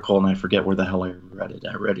one article and I forget where the hell I read it.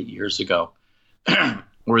 I read it years ago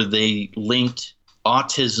where they linked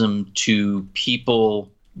autism to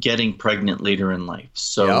people getting pregnant later in life.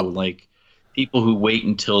 So like people who wait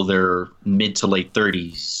until their mid to late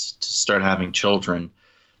 30s to start having children,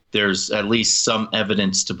 there's at least some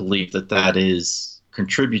evidence to believe that is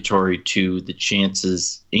contributory to the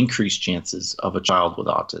increased chances of a child with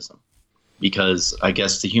autism. Because I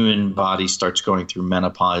guess the human body starts going through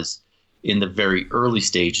menopause in the very early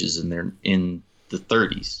stages, and they're in the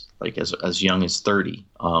 30s, like as young as 30.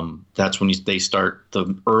 That's when they start,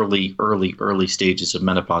 the early stages of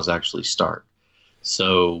menopause actually start.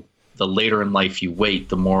 So the later in life you wait,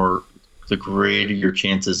 the greater your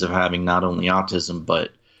chances of having not only autism,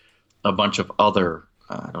 but a bunch of other,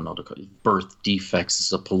 I don't know, birth defects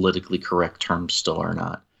is a politically correct term still or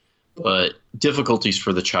not, but difficulties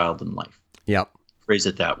for the child in life. Yep. Phrase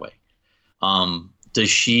it that way. Does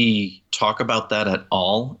she talk about that at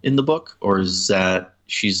all in the book? Or is that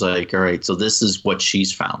she's like, all right, so this is what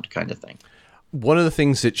she's found kind of thing? One of the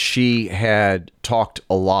things that she had talked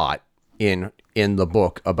a lot in the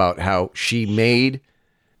book about how she made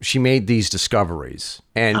these discoveries,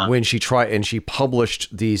 and when she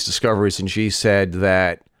published these discoveries, and she said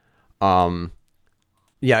that, actually,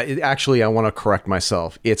 I want to correct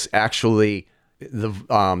myself. It's actually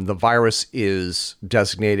the virus is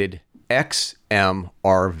designated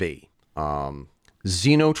XMRV,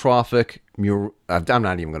 xenotrophic. I'm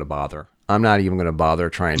not even going to bother. I'm not even going to bother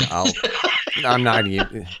trying to. I'm not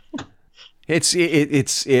even. It's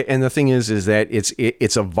and the thing is that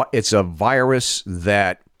it's a virus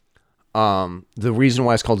that the reason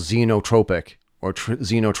why it's called xenotropic or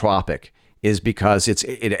xenotropic is because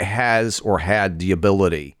it has or had the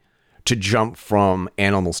ability to jump from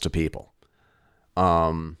animals to people,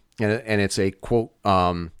 and it's a quote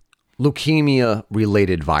leukemia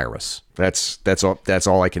related virus. That's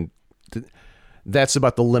all I can That's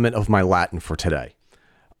about the limit of my Latin for today.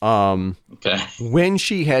 Okay. When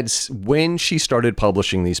she started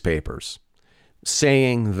publishing these papers,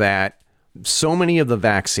 saying that so many of the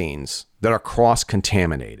vaccines that are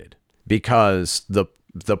cross-contaminated because the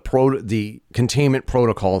containment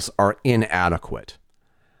protocols are inadequate.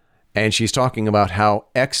 And she's talking about how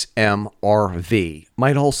XMRV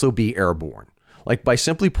might also be airborne. Like by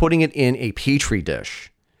simply putting it in a petri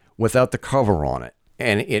dish without the cover on it,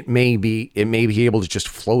 and it may be able to just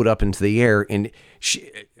float up into the air and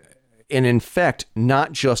infect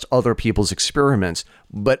not just other people's experiments,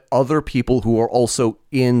 but other people who are also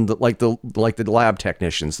in the lab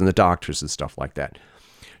technicians and the doctors and stuff like that.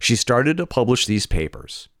 She started to publish these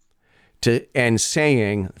papers and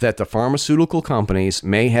saying that the pharmaceutical companies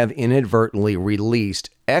may have inadvertently released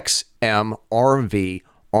XMRV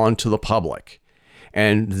onto the public.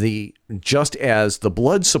 And just as the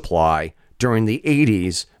blood supply during the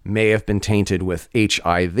 80s may have been tainted with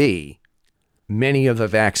HIV, many of the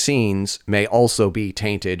vaccines may also be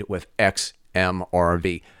tainted with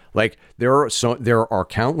XMRV. Like there are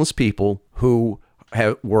countless people who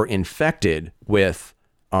were infected with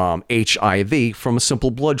HIV from a simple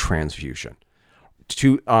blood transfusion.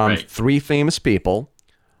 Three famous people,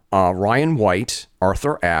 Ryan White,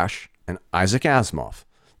 Arthur Ashe, and Isaac Asimov.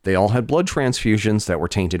 They all had blood transfusions that were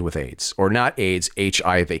tainted with AIDS, or not AIDS,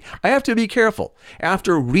 HIV. I have to be careful.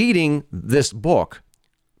 After reading this book,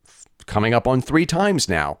 coming up on 3 times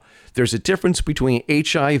now, there's a difference between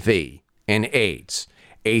HIV and AIDS.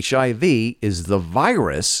 HIV is the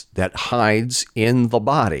virus that hides in the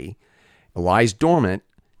body, lies dormant,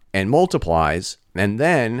 and multiplies, and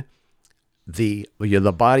then the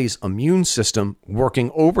body's immune system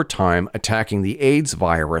working overtime, attacking the AIDS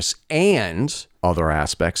virus and other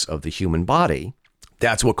aspects of the human body.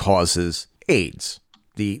 That's what causes AIDS,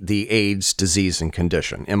 the AIDS disease and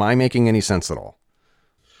condition. Am I making any sense at all?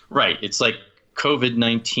 Right. It's like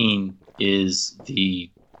COVID-19 is the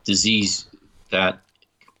disease that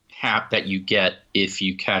you get if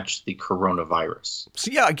you catch the coronavirus.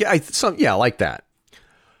 So like that.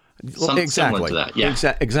 Exactly. Similar to that,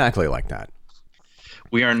 yeah. Exactly like that.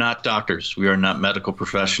 We are not doctors. We are not medical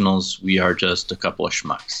professionals. We are just a couple of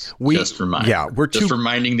schmucks. We're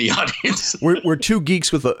reminding the audience. we're two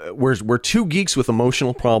geeks with we're two geeks with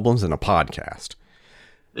emotional problems and a podcast.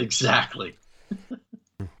 Exactly.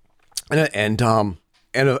 And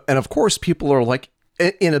of course, people are like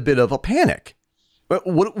in a bit of a panic. But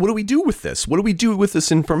what do we do with this? What do we do with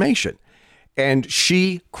this information? And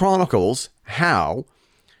she chronicles how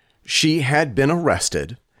she had been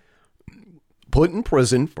arrested, put in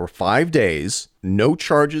prison for 5 days, no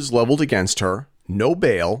charges leveled against her, no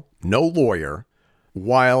bail, no lawyer,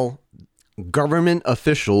 while government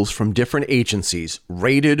officials from different agencies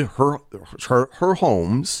raided her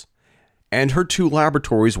homes and her 2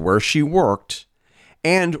 laboratories where she worked,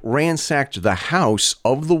 and ransacked the house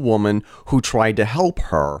of the woman who tried to help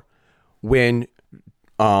her when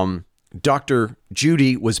Dr.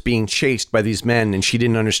 Judy was being chased by these men and she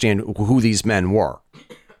didn't understand who these men were.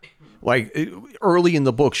 Like early in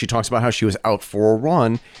the book, she talks about how she was out for a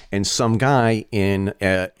run and some guy in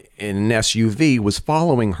an SUV was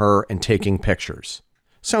following her and taking pictures.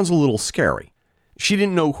 Sounds a little scary. She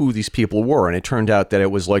didn't know who these people were, and it turned out that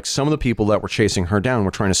it was like some of the people that were chasing her down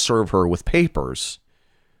were trying to serve her with papers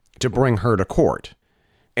to bring her to court.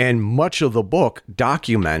 And much of the book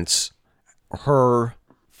documents her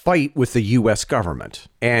fight with the U.S. government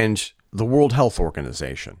and the World Health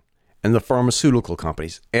Organization and the pharmaceutical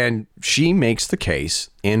companies. And she makes the case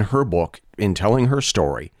in her book, in telling her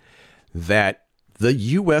story, that the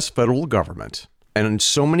U.S. federal government and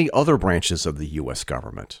so many other branches of the U.S.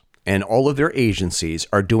 government and all of their agencies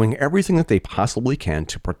are doing everything that they possibly can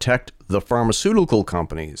to protect the pharmaceutical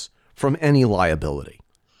companies from any liability.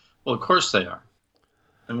 Well, of course they are.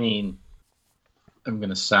 I mean, I'm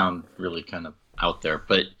going to sound really kind of out there,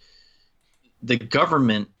 but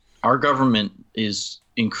our government is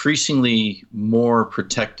increasingly more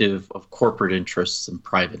protective of corporate interests than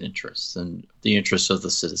private interests and the interests of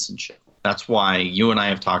the citizenship. That's why you and I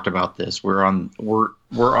have talked about this. We're on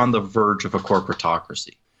the verge of a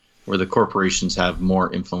corporatocracy, where the corporations have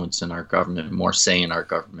more influence in our government, more say in our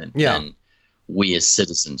government than we as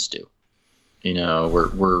citizens do. You know,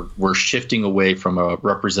 we're shifting away from a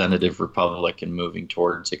representative republic and moving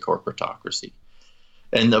towards a corporatocracy.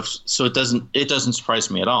 And so it doesn't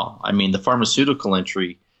surprise me at all. I mean, the pharmaceutical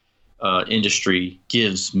industry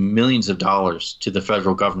gives millions of dollars to the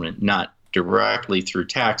federal government, not directly through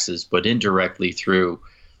taxes, but indirectly through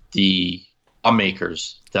the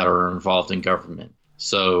lawmakers that are involved in government.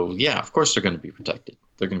 So, yeah, of course they're going to be protected.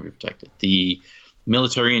 They're going to be protected. The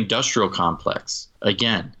military-industrial complex.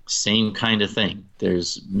 Again, same kind of thing.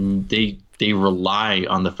 They rely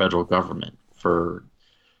on the federal government for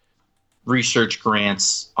research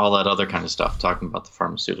grants, all that other kind of stuff, talking about the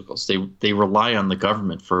pharmaceuticals. They rely on the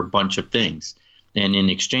government for a bunch of things. And in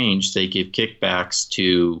exchange, they give kickbacks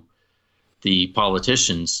to the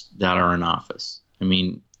politicians that are in office. I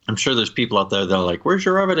mean, I'm sure there's people out there that are like, where's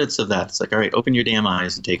your evidence of that? It's like, all right, open your damn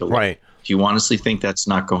eyes and take a look. Right. Do you honestly think that's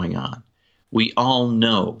not going on? We all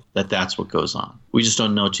know that that's what goes on. We just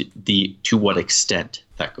don't know to what extent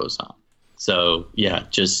that goes on. So,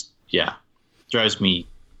 drives me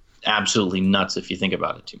absolutely nuts if you think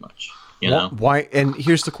about it too much. You know? Why? And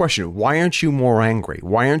here's the question. Why aren't you more angry?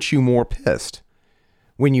 Why aren't you more pissed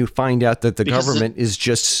when you find out that the government is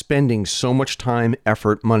just spending so much time,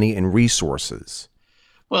 effort, money, and resources?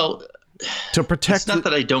 Well, to protect. It's not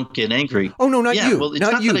that I don't get angry. Oh no, not you. Well, it's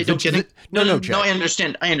not you. That I don't get angry. No, Jay. I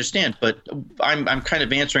understand. But I'm kind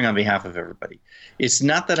of answering on behalf of everybody. It's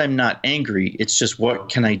not that I'm not angry. It's just what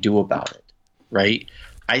can I do about it, right?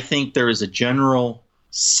 I think there is a general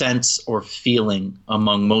sense or feeling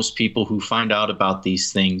among most people who find out about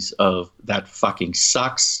these things of that fucking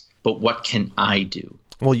sucks. But what can I do?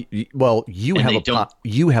 Well, you have a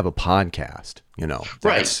podcast, you know.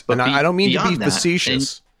 Right. And I don't mean to be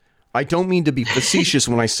facetious. I don't mean to be facetious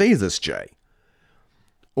when I say this, Jay.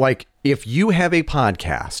 Like, if you have a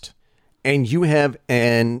podcast and you have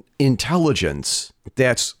an intelligence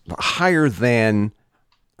that's higher than,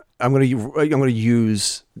 I'm going to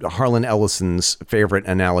use Harlan Ellison's favorite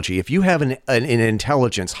analogy. If you have an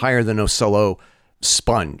intelligence higher than Ocello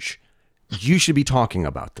sponge, you should be talking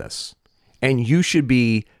about this. And you should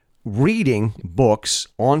be reading books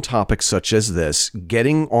on topics such as this,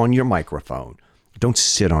 getting on your microphone. Don't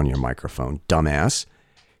sit on your microphone, dumbass.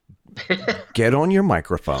 Get on your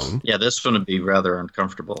microphone. Yeah, this is going to be rather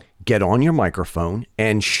uncomfortable. Get on your microphone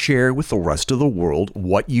and share with the rest of the world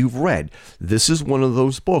what you've read. This is one of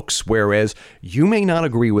those books, whereas you may not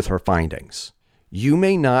agree with her findings. You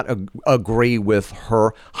may not agree with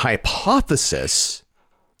her hypothesis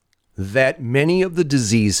that many of the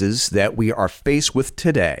diseases that we are faced with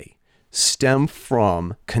today stem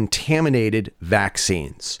from contaminated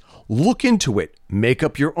vaccines. Look into it. Make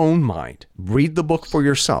up your own mind. Read the book for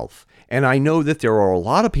yourself. And I know that there are a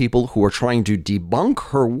lot of people who are trying to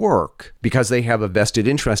debunk her work because they have a vested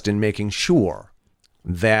interest in making sure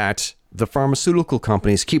that the pharmaceutical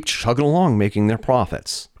companies keep chugging along making their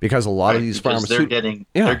profits. Because a lot of these pharmaceuticals...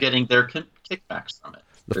 They're getting their kickbacks from it.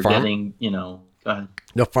 They're getting, go ahead.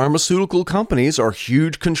 The pharmaceutical companies are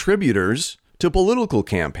huge contributors to political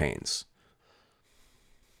campaigns.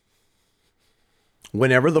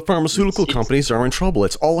 Whenever the pharmaceutical companies are in trouble,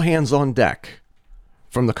 it's all hands on deck,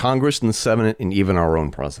 from the Congress and the Senate and even our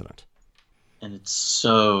own president. And it's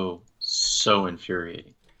so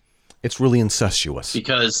infuriating. It's really incestuous.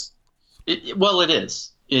 Because, it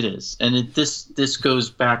is. It is. And this goes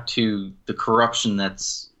back to the corruption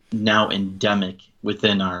that's now endemic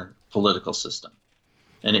within our political system.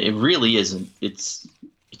 And it really isn't. It's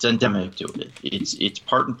endemic to it. It's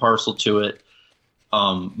part and parcel to it.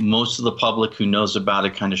 Most of the public who knows about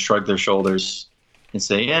it kind of shrug their shoulders and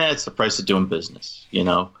say, yeah, it's the price of doing business. You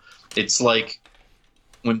know, it's like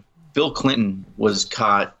when Bill Clinton was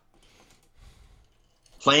caught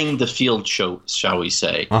playing the field show, shall we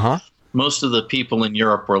say, most of the people in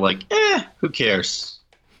Europe were like, who cares?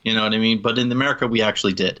 You know what I mean? But in America, we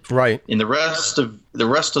actually did. Right. In the rest of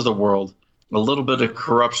the world, a little bit of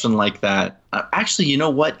corruption like that. Actually, you know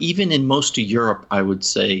what? Even in most of Europe, I would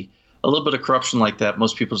say a little bit of corruption like that,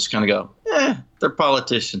 most people just kind of go, they're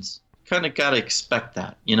politicians. Kind of got to expect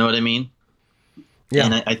that. You know what I mean? Yeah.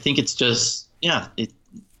 And I think it's just,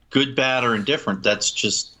 good, bad, or indifferent. That's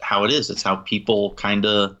just how it is. It's how people kind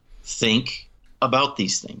of think about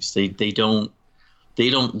these things. They don't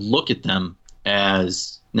look at them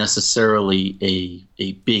as necessarily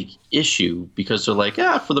a big issue because they're like,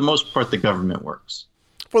 for the most part, the government works.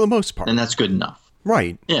 For the most part. And that's good enough.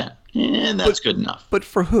 Right. Yeah. And that's good enough. But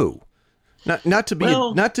for who? Not to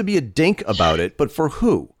be a dink about it, but for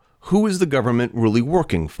who? Who is the government really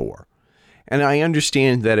working for? And I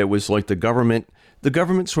understand that it was like the government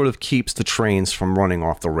sort of keeps the trains from running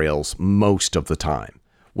off the rails most of the time.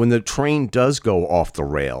 When the train does go off the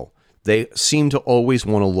rail, they seem to always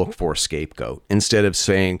want to look for a scapegoat instead of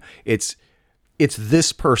saying it's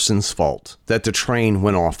this person's fault that the train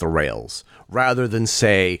went off the rails, rather than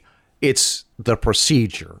say it's the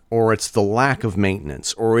procedure or it's the lack of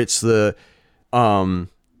maintenance or it's the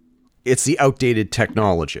outdated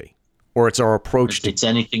technology or it's our approach. It's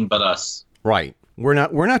anything but us. Right. We're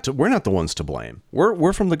not the ones to blame.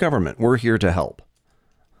 We're from the government. We're here to help.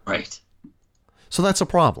 Right. So that's a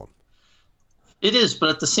problem. It is, but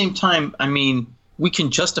at the same time, I mean, we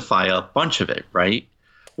can justify a bunch of it, right?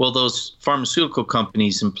 Well, those pharmaceutical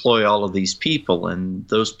companies employ all of these people, and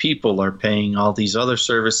those people are paying all these other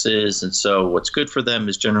services, and so what's good for them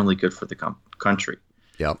is generally good for the country.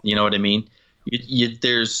 Yep. You know what I mean?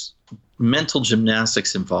 There's mental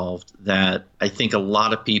gymnastics involved that I think a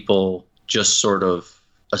lot of people just sort of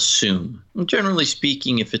assume. Generally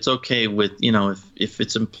speaking, if it's okay with, if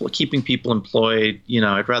it's keeping people employed,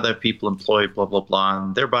 I'd rather have people employed, blah, blah, blah.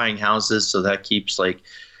 And they're buying houses, so that keeps the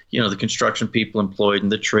construction people employed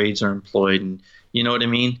and the trades are employed. And you know what I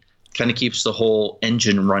mean? Kind of keeps the whole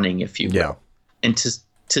engine running, if you will. Yeah. And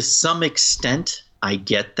to some extent, I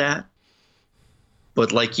get that.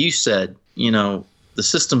 But like you said, the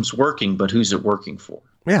system's working, but who's it working for?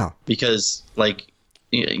 Yeah. Because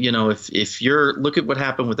if you're look at what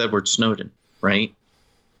happened with Edward Snowden, right?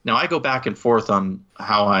 Now I go back and forth on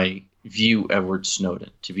how I view Edward Snowden,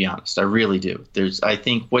 to be honest. I really do. I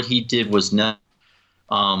think what he did was not,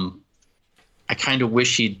 I kind of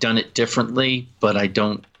wish he'd done it differently, but I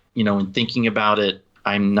don't, in thinking about it,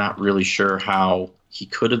 I'm not really sure how he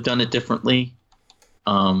could have done it differently.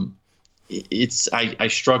 I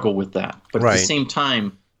struggle with that. But right. At the same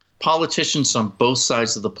time, politicians on both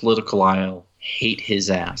sides of the political aisle hate his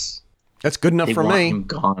ass. That's good enough for me. They want him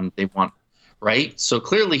gone. They want, right? So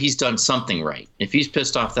clearly he's done something right. If he's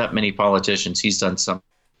pissed off that many politicians, he's done something.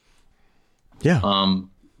 Yeah.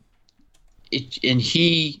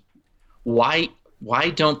 Why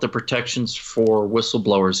don't the protections for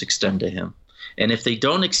whistleblowers extend to him? And if they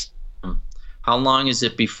don't extend him, how long is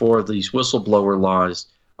it before these whistleblower laws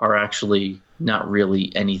are actually not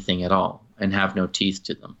really anything at all and have no teeth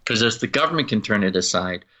to them? Because if the government can turn it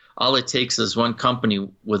aside, all it takes is one company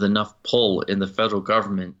with enough pull in the federal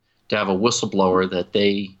government to have a whistleblower that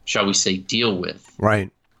they, shall we say, deal with.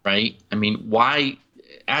 Right. Right? I mean, why?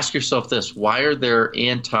 Ask yourself this. Why are there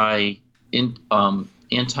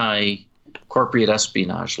anti-corporate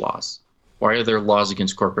espionage laws? Why are there laws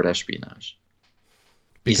against corporate espionage?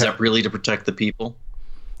 Is that really to protect the people?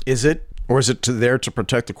 Is it? Or is it there to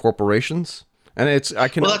protect the corporations? And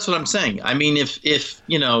well, that's what I'm saying. I mean, if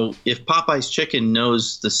Popeye's Chicken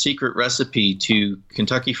knows the secret recipe to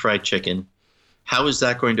Kentucky Fried Chicken, how is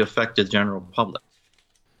that going to affect the general public?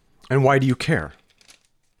 And why do you care?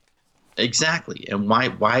 Exactly. And why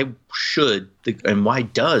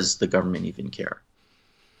does the government even care?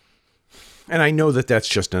 And I know that that's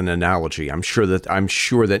just an analogy. I'm sure that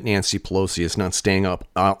Nancy Pelosi is not staying up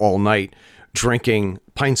all night drinking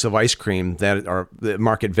pints of ice cream that are the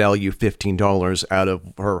market value $15 out of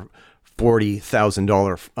her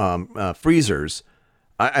 $40,000 freezers.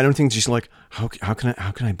 I don't think she's like, how can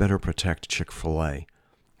I better protect Chick-fil-A?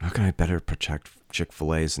 How can I better protect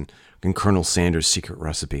Chick-fil-A's and Colonel Sanders' secret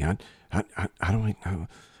recipe? How do I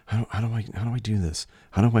do this?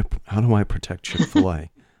 How do I protect Chick-fil-A?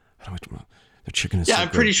 The chicken is so I'm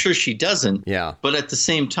good. pretty sure she doesn't. Yeah. But at the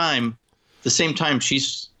same time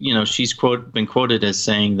she's been quoted as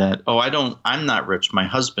saying that, I'm not rich, my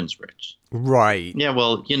husband's rich. Right. Yeah,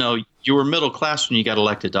 well, you were middle class when you got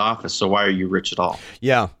elected to office, so why are you rich at all?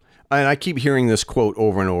 Yeah. And I keep hearing this quote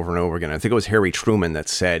over and over and over again. I think it was Harry Truman that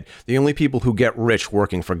said, the only people who get rich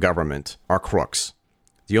working for government are crooks.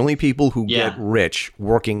 The only people who get rich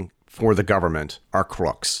working for the government are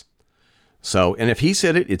crooks. So, and if he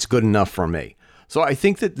said it, it's good enough for me. So I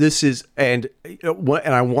think that this is, and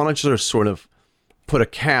I want to just sort of put a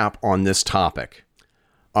cap on this topic.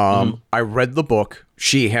 I read the book.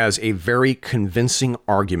 She has a very convincing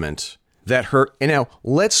argument that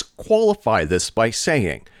let's qualify this by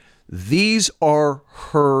saying these are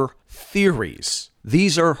her theories.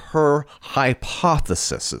 These are her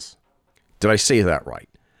hypotheses. Did I say that right?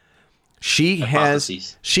 She has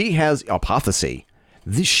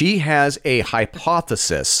a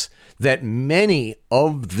hypothesis that many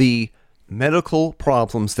of the medical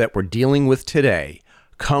problems that we're dealing with today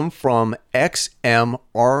come from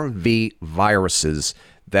XMRV viruses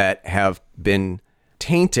that have been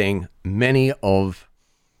tainting many of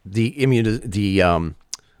the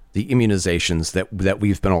immunizations that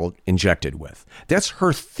we've been all injected with. That's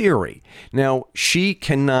her theory. Now, she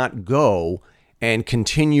cannot go and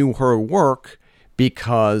continue her work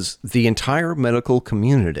because the entire medical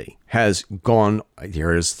community has gone,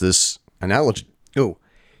 here's this analogy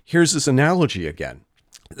again.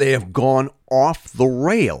 They have gone off the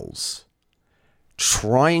rails,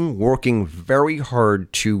 working very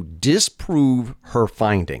hard to disprove her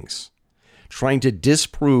findings, trying to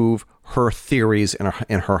disprove her theories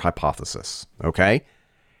and her hypothesis. Okay?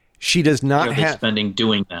 She does not have spending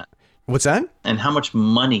doing that. What's that? And how much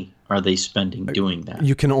money are they spending doing that?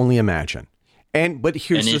 You can only imagine. But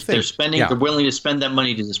here's the thing. They're willing to spend that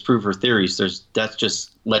money to disprove her theories. That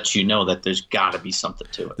just lets you know that there's got to be something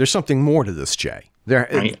to it. There's something more to this, Jay.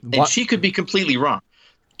 Right? And she could be completely wrong.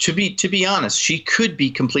 To be honest, she could be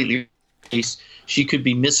completely wrong. She could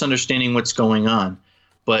be misunderstanding what's going on.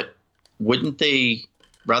 But wouldn't they,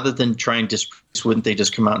 rather than try and disprove, wouldn't they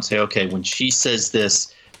just come out and say, okay, when she says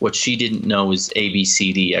this, what she didn't know is A, B,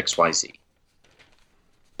 C, D, X, Y, Z.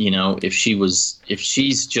 If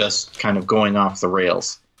she's just kind of going off the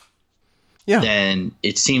rails, then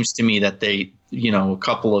it seems to me that they, a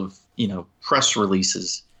couple of, press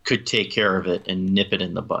releases could take care of it and nip it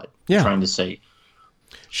in the bud. Yeah. Trying to say,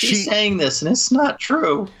 she's saying this and it's not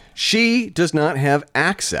true. She does not have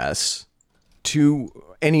access to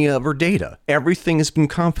any of her data. Everything has been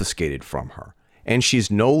confiscated from her. And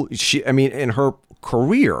in her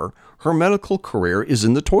career, her medical career is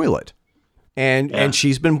in the toilet. And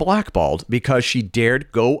she's been blackballed because she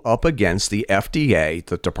dared go up against the FDA,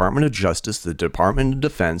 the Department of Justice, the Department of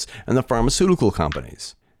Defense, and the pharmaceutical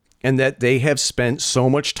companies. And that they have spent so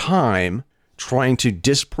much time trying to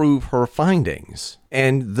disprove her findings.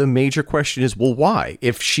 And the major question is, well, why?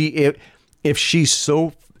 If she's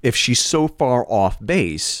so far off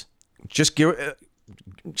base, just give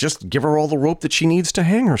her all the rope that she needs to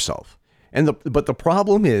hang herself. But the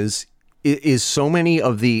problem is so many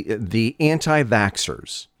of the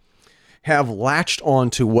anti-vaxxers have latched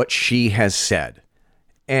on to what she has said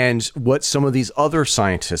and what some of these other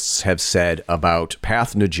scientists have said about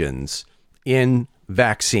pathogens in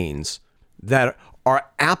vaccines that are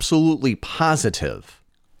absolutely positive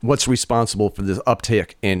what's responsible for this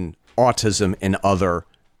uptick in autism and other.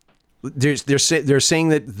 They're saying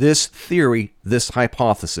that this theory, this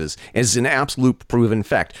hypothesis, is an absolute proven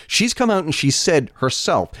fact. She's come out and she said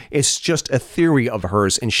herself, it's just a theory of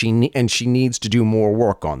hers, and she needs to do more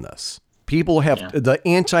work on this. People the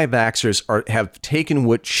anti-vaxxers have taken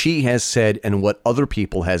what she has said and what other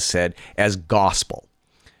people has said as gospel.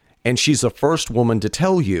 And she's the first woman to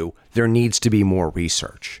tell you there needs to be more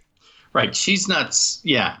research. Right. She's not.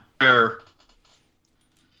 Yeah.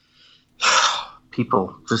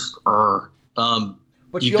 People just are.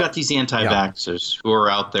 You've got these anti-vaxxers who are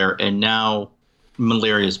out there, and now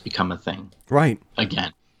malaria has become a thing. Right.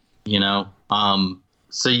 Again,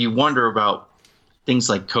 so you wonder about things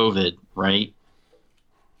like COVID, right?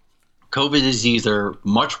 COVID is either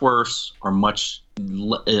much worse or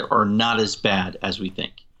not as bad as we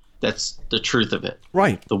think. That's the truth of it.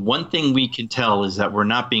 Right. The one thing we can tell is that we're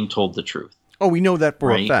not being told the truth. Oh, we know that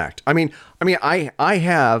for a fact. I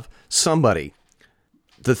have somebody.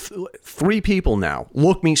 Three people now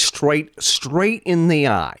look me straight in the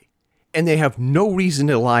eye, and they have no reason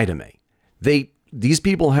to lie to me. These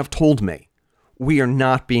people have told me we are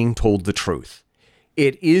not being told the truth.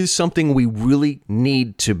 It is something we really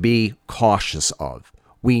need to be cautious of.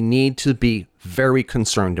 We need to be very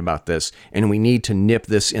concerned about this, and we need to nip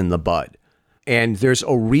this in the bud. And there's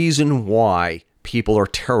a reason why people are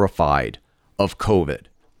terrified of COVID.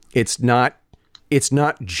 It's not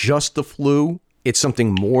just the flu. It's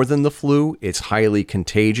something more than the flu. It's highly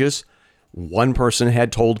contagious. One person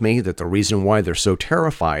had told me that the reason why they're so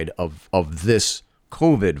terrified of this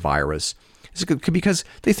COVID virus is because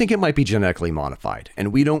they think it might be genetically modified.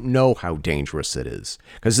 And we don't know how dangerous it is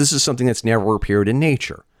because this is something that's never appeared in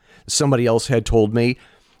nature. Somebody else had told me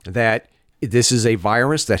that this is a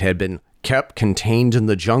virus that had been kept contained in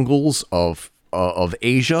the jungles of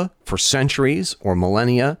Asia for centuries or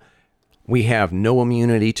millennia. We have no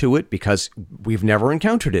immunity to it because we've never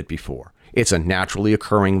encountered it before. It's a naturally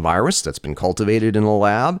occurring virus that's been cultivated in a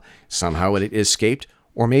lab. Somehow it escaped,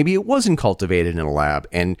 or maybe it wasn't cultivated in a lab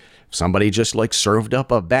and somebody just served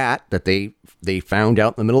up a bat that they found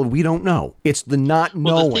out in the middle. We don't know. It's the not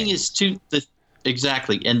knowing. Well, the thing is too,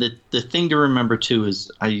 exactly. And the thing to remember too is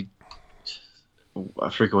I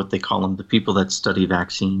forget what they call them. The people that study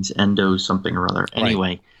vaccines, endo something or other.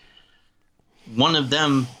 Anyway, one of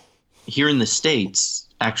them here in the States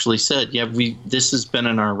actually said, this has been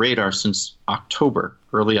on our radar since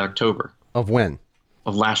early October. Of when?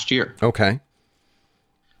 Of last year. Okay.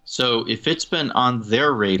 So if it's been on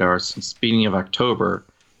their radar since the beginning of October,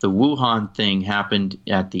 the Wuhan thing happened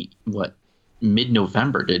at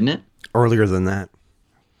mid-November, didn't it? Earlier than that.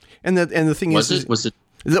 And the thing was it?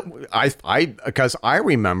 Because I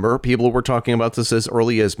remember people were talking about this as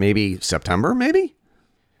early as maybe September, maybe?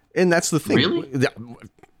 And that's the thing. Really?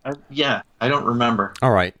 Yeah, I don't remember. All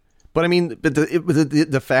right. But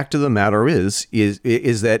the fact of the matter is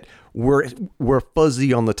that we're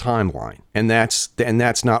fuzzy on the timeline, and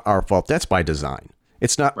that's not our fault. That's by design.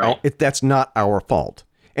 It's not. Right. That's not our fault.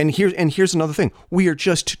 And here's another thing. We are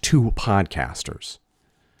just two podcasters.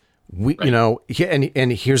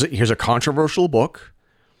 And here's a controversial book.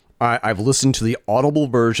 I've listened to the Audible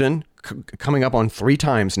version coming up on 3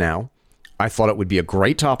 times now. I thought it would be a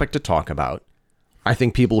great topic to talk about. I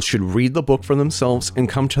think people should read the book for themselves and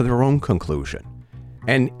come to their own conclusion.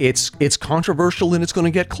 And it's controversial and it's going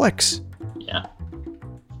to get clicks. Yeah.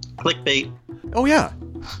 Clickbait. Oh, yeah.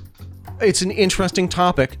 It's an interesting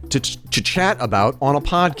topic to chat about on a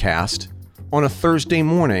podcast on a Thursday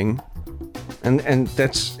morning. And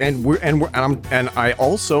I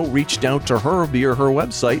also reached out to her via her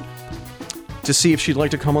website to see if she'd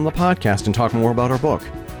like to come on the podcast and talk more about her book.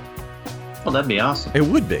 Well, that'd be awesome. It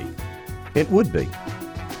would be. It would be.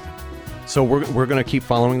 So we're going to keep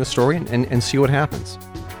following the story and see what happens.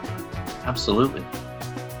 Absolutely.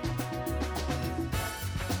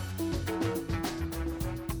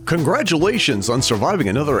 Congratulations on surviving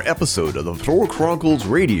another episode of the Fedora Chronicles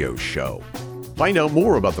radio show. Find out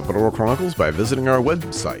more about the Fedora Chronicles by visiting our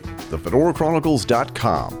website,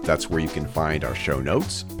 thefedorachronicles.com. That's where you can find our show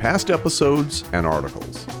notes, past episodes, and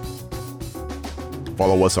articles.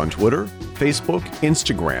 Follow us on Twitter, Facebook,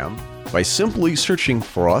 Instagram by simply searching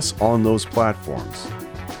for us on those platforms.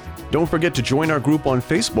 Don't forget to join our group on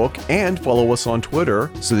Facebook and follow us on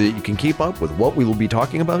Twitter so that you can keep up with what we will be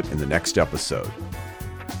talking about in the next episode.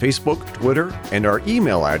 Facebook, Twitter, and our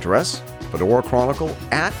email address,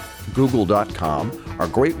 fedorachronicle@google.com, are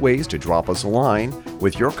great ways to drop us a line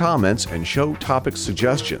with your comments and show topic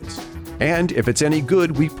suggestions. And if it's any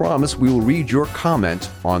good, we promise we will read your comment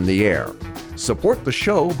on the air. Support the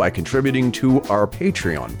show by contributing to our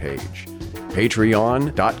Patreon page,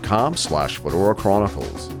 patreon.com/Fedora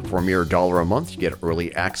Chronicles. For a mere $1 a month, you get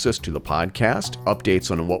early access to the podcast,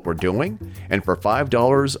 updates on what we're doing, and for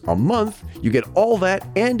 $5 a month, you get all that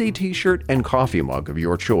and a t-shirt and coffee mug of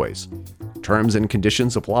your choice. Terms and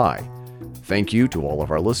conditions apply. Thank you to all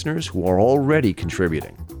of our listeners who are already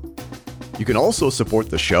contributing. You can also support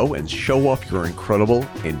the show and show off your incredible,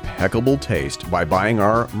 impeccable taste by buying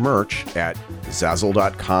our merch at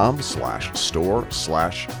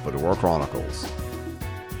zazzle.com/store/Fedora Chronicles.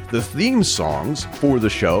 The theme songs for the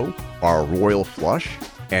show are Royal Flush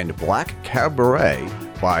and Black Cabaret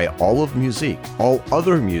by Olive Musique. All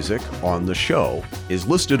other music on the show is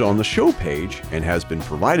listed on the show page and has been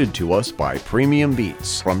provided to us by Premium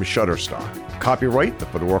Beats from Shutterstock. Copyright The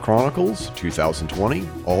Fedora Chronicles 2020,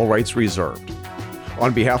 all rights reserved.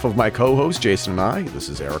 On behalf of my co-host Jason and I, this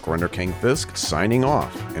is Eric Render King Fisk signing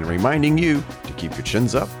off and reminding you to keep your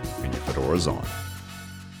chins up and your fedoras on.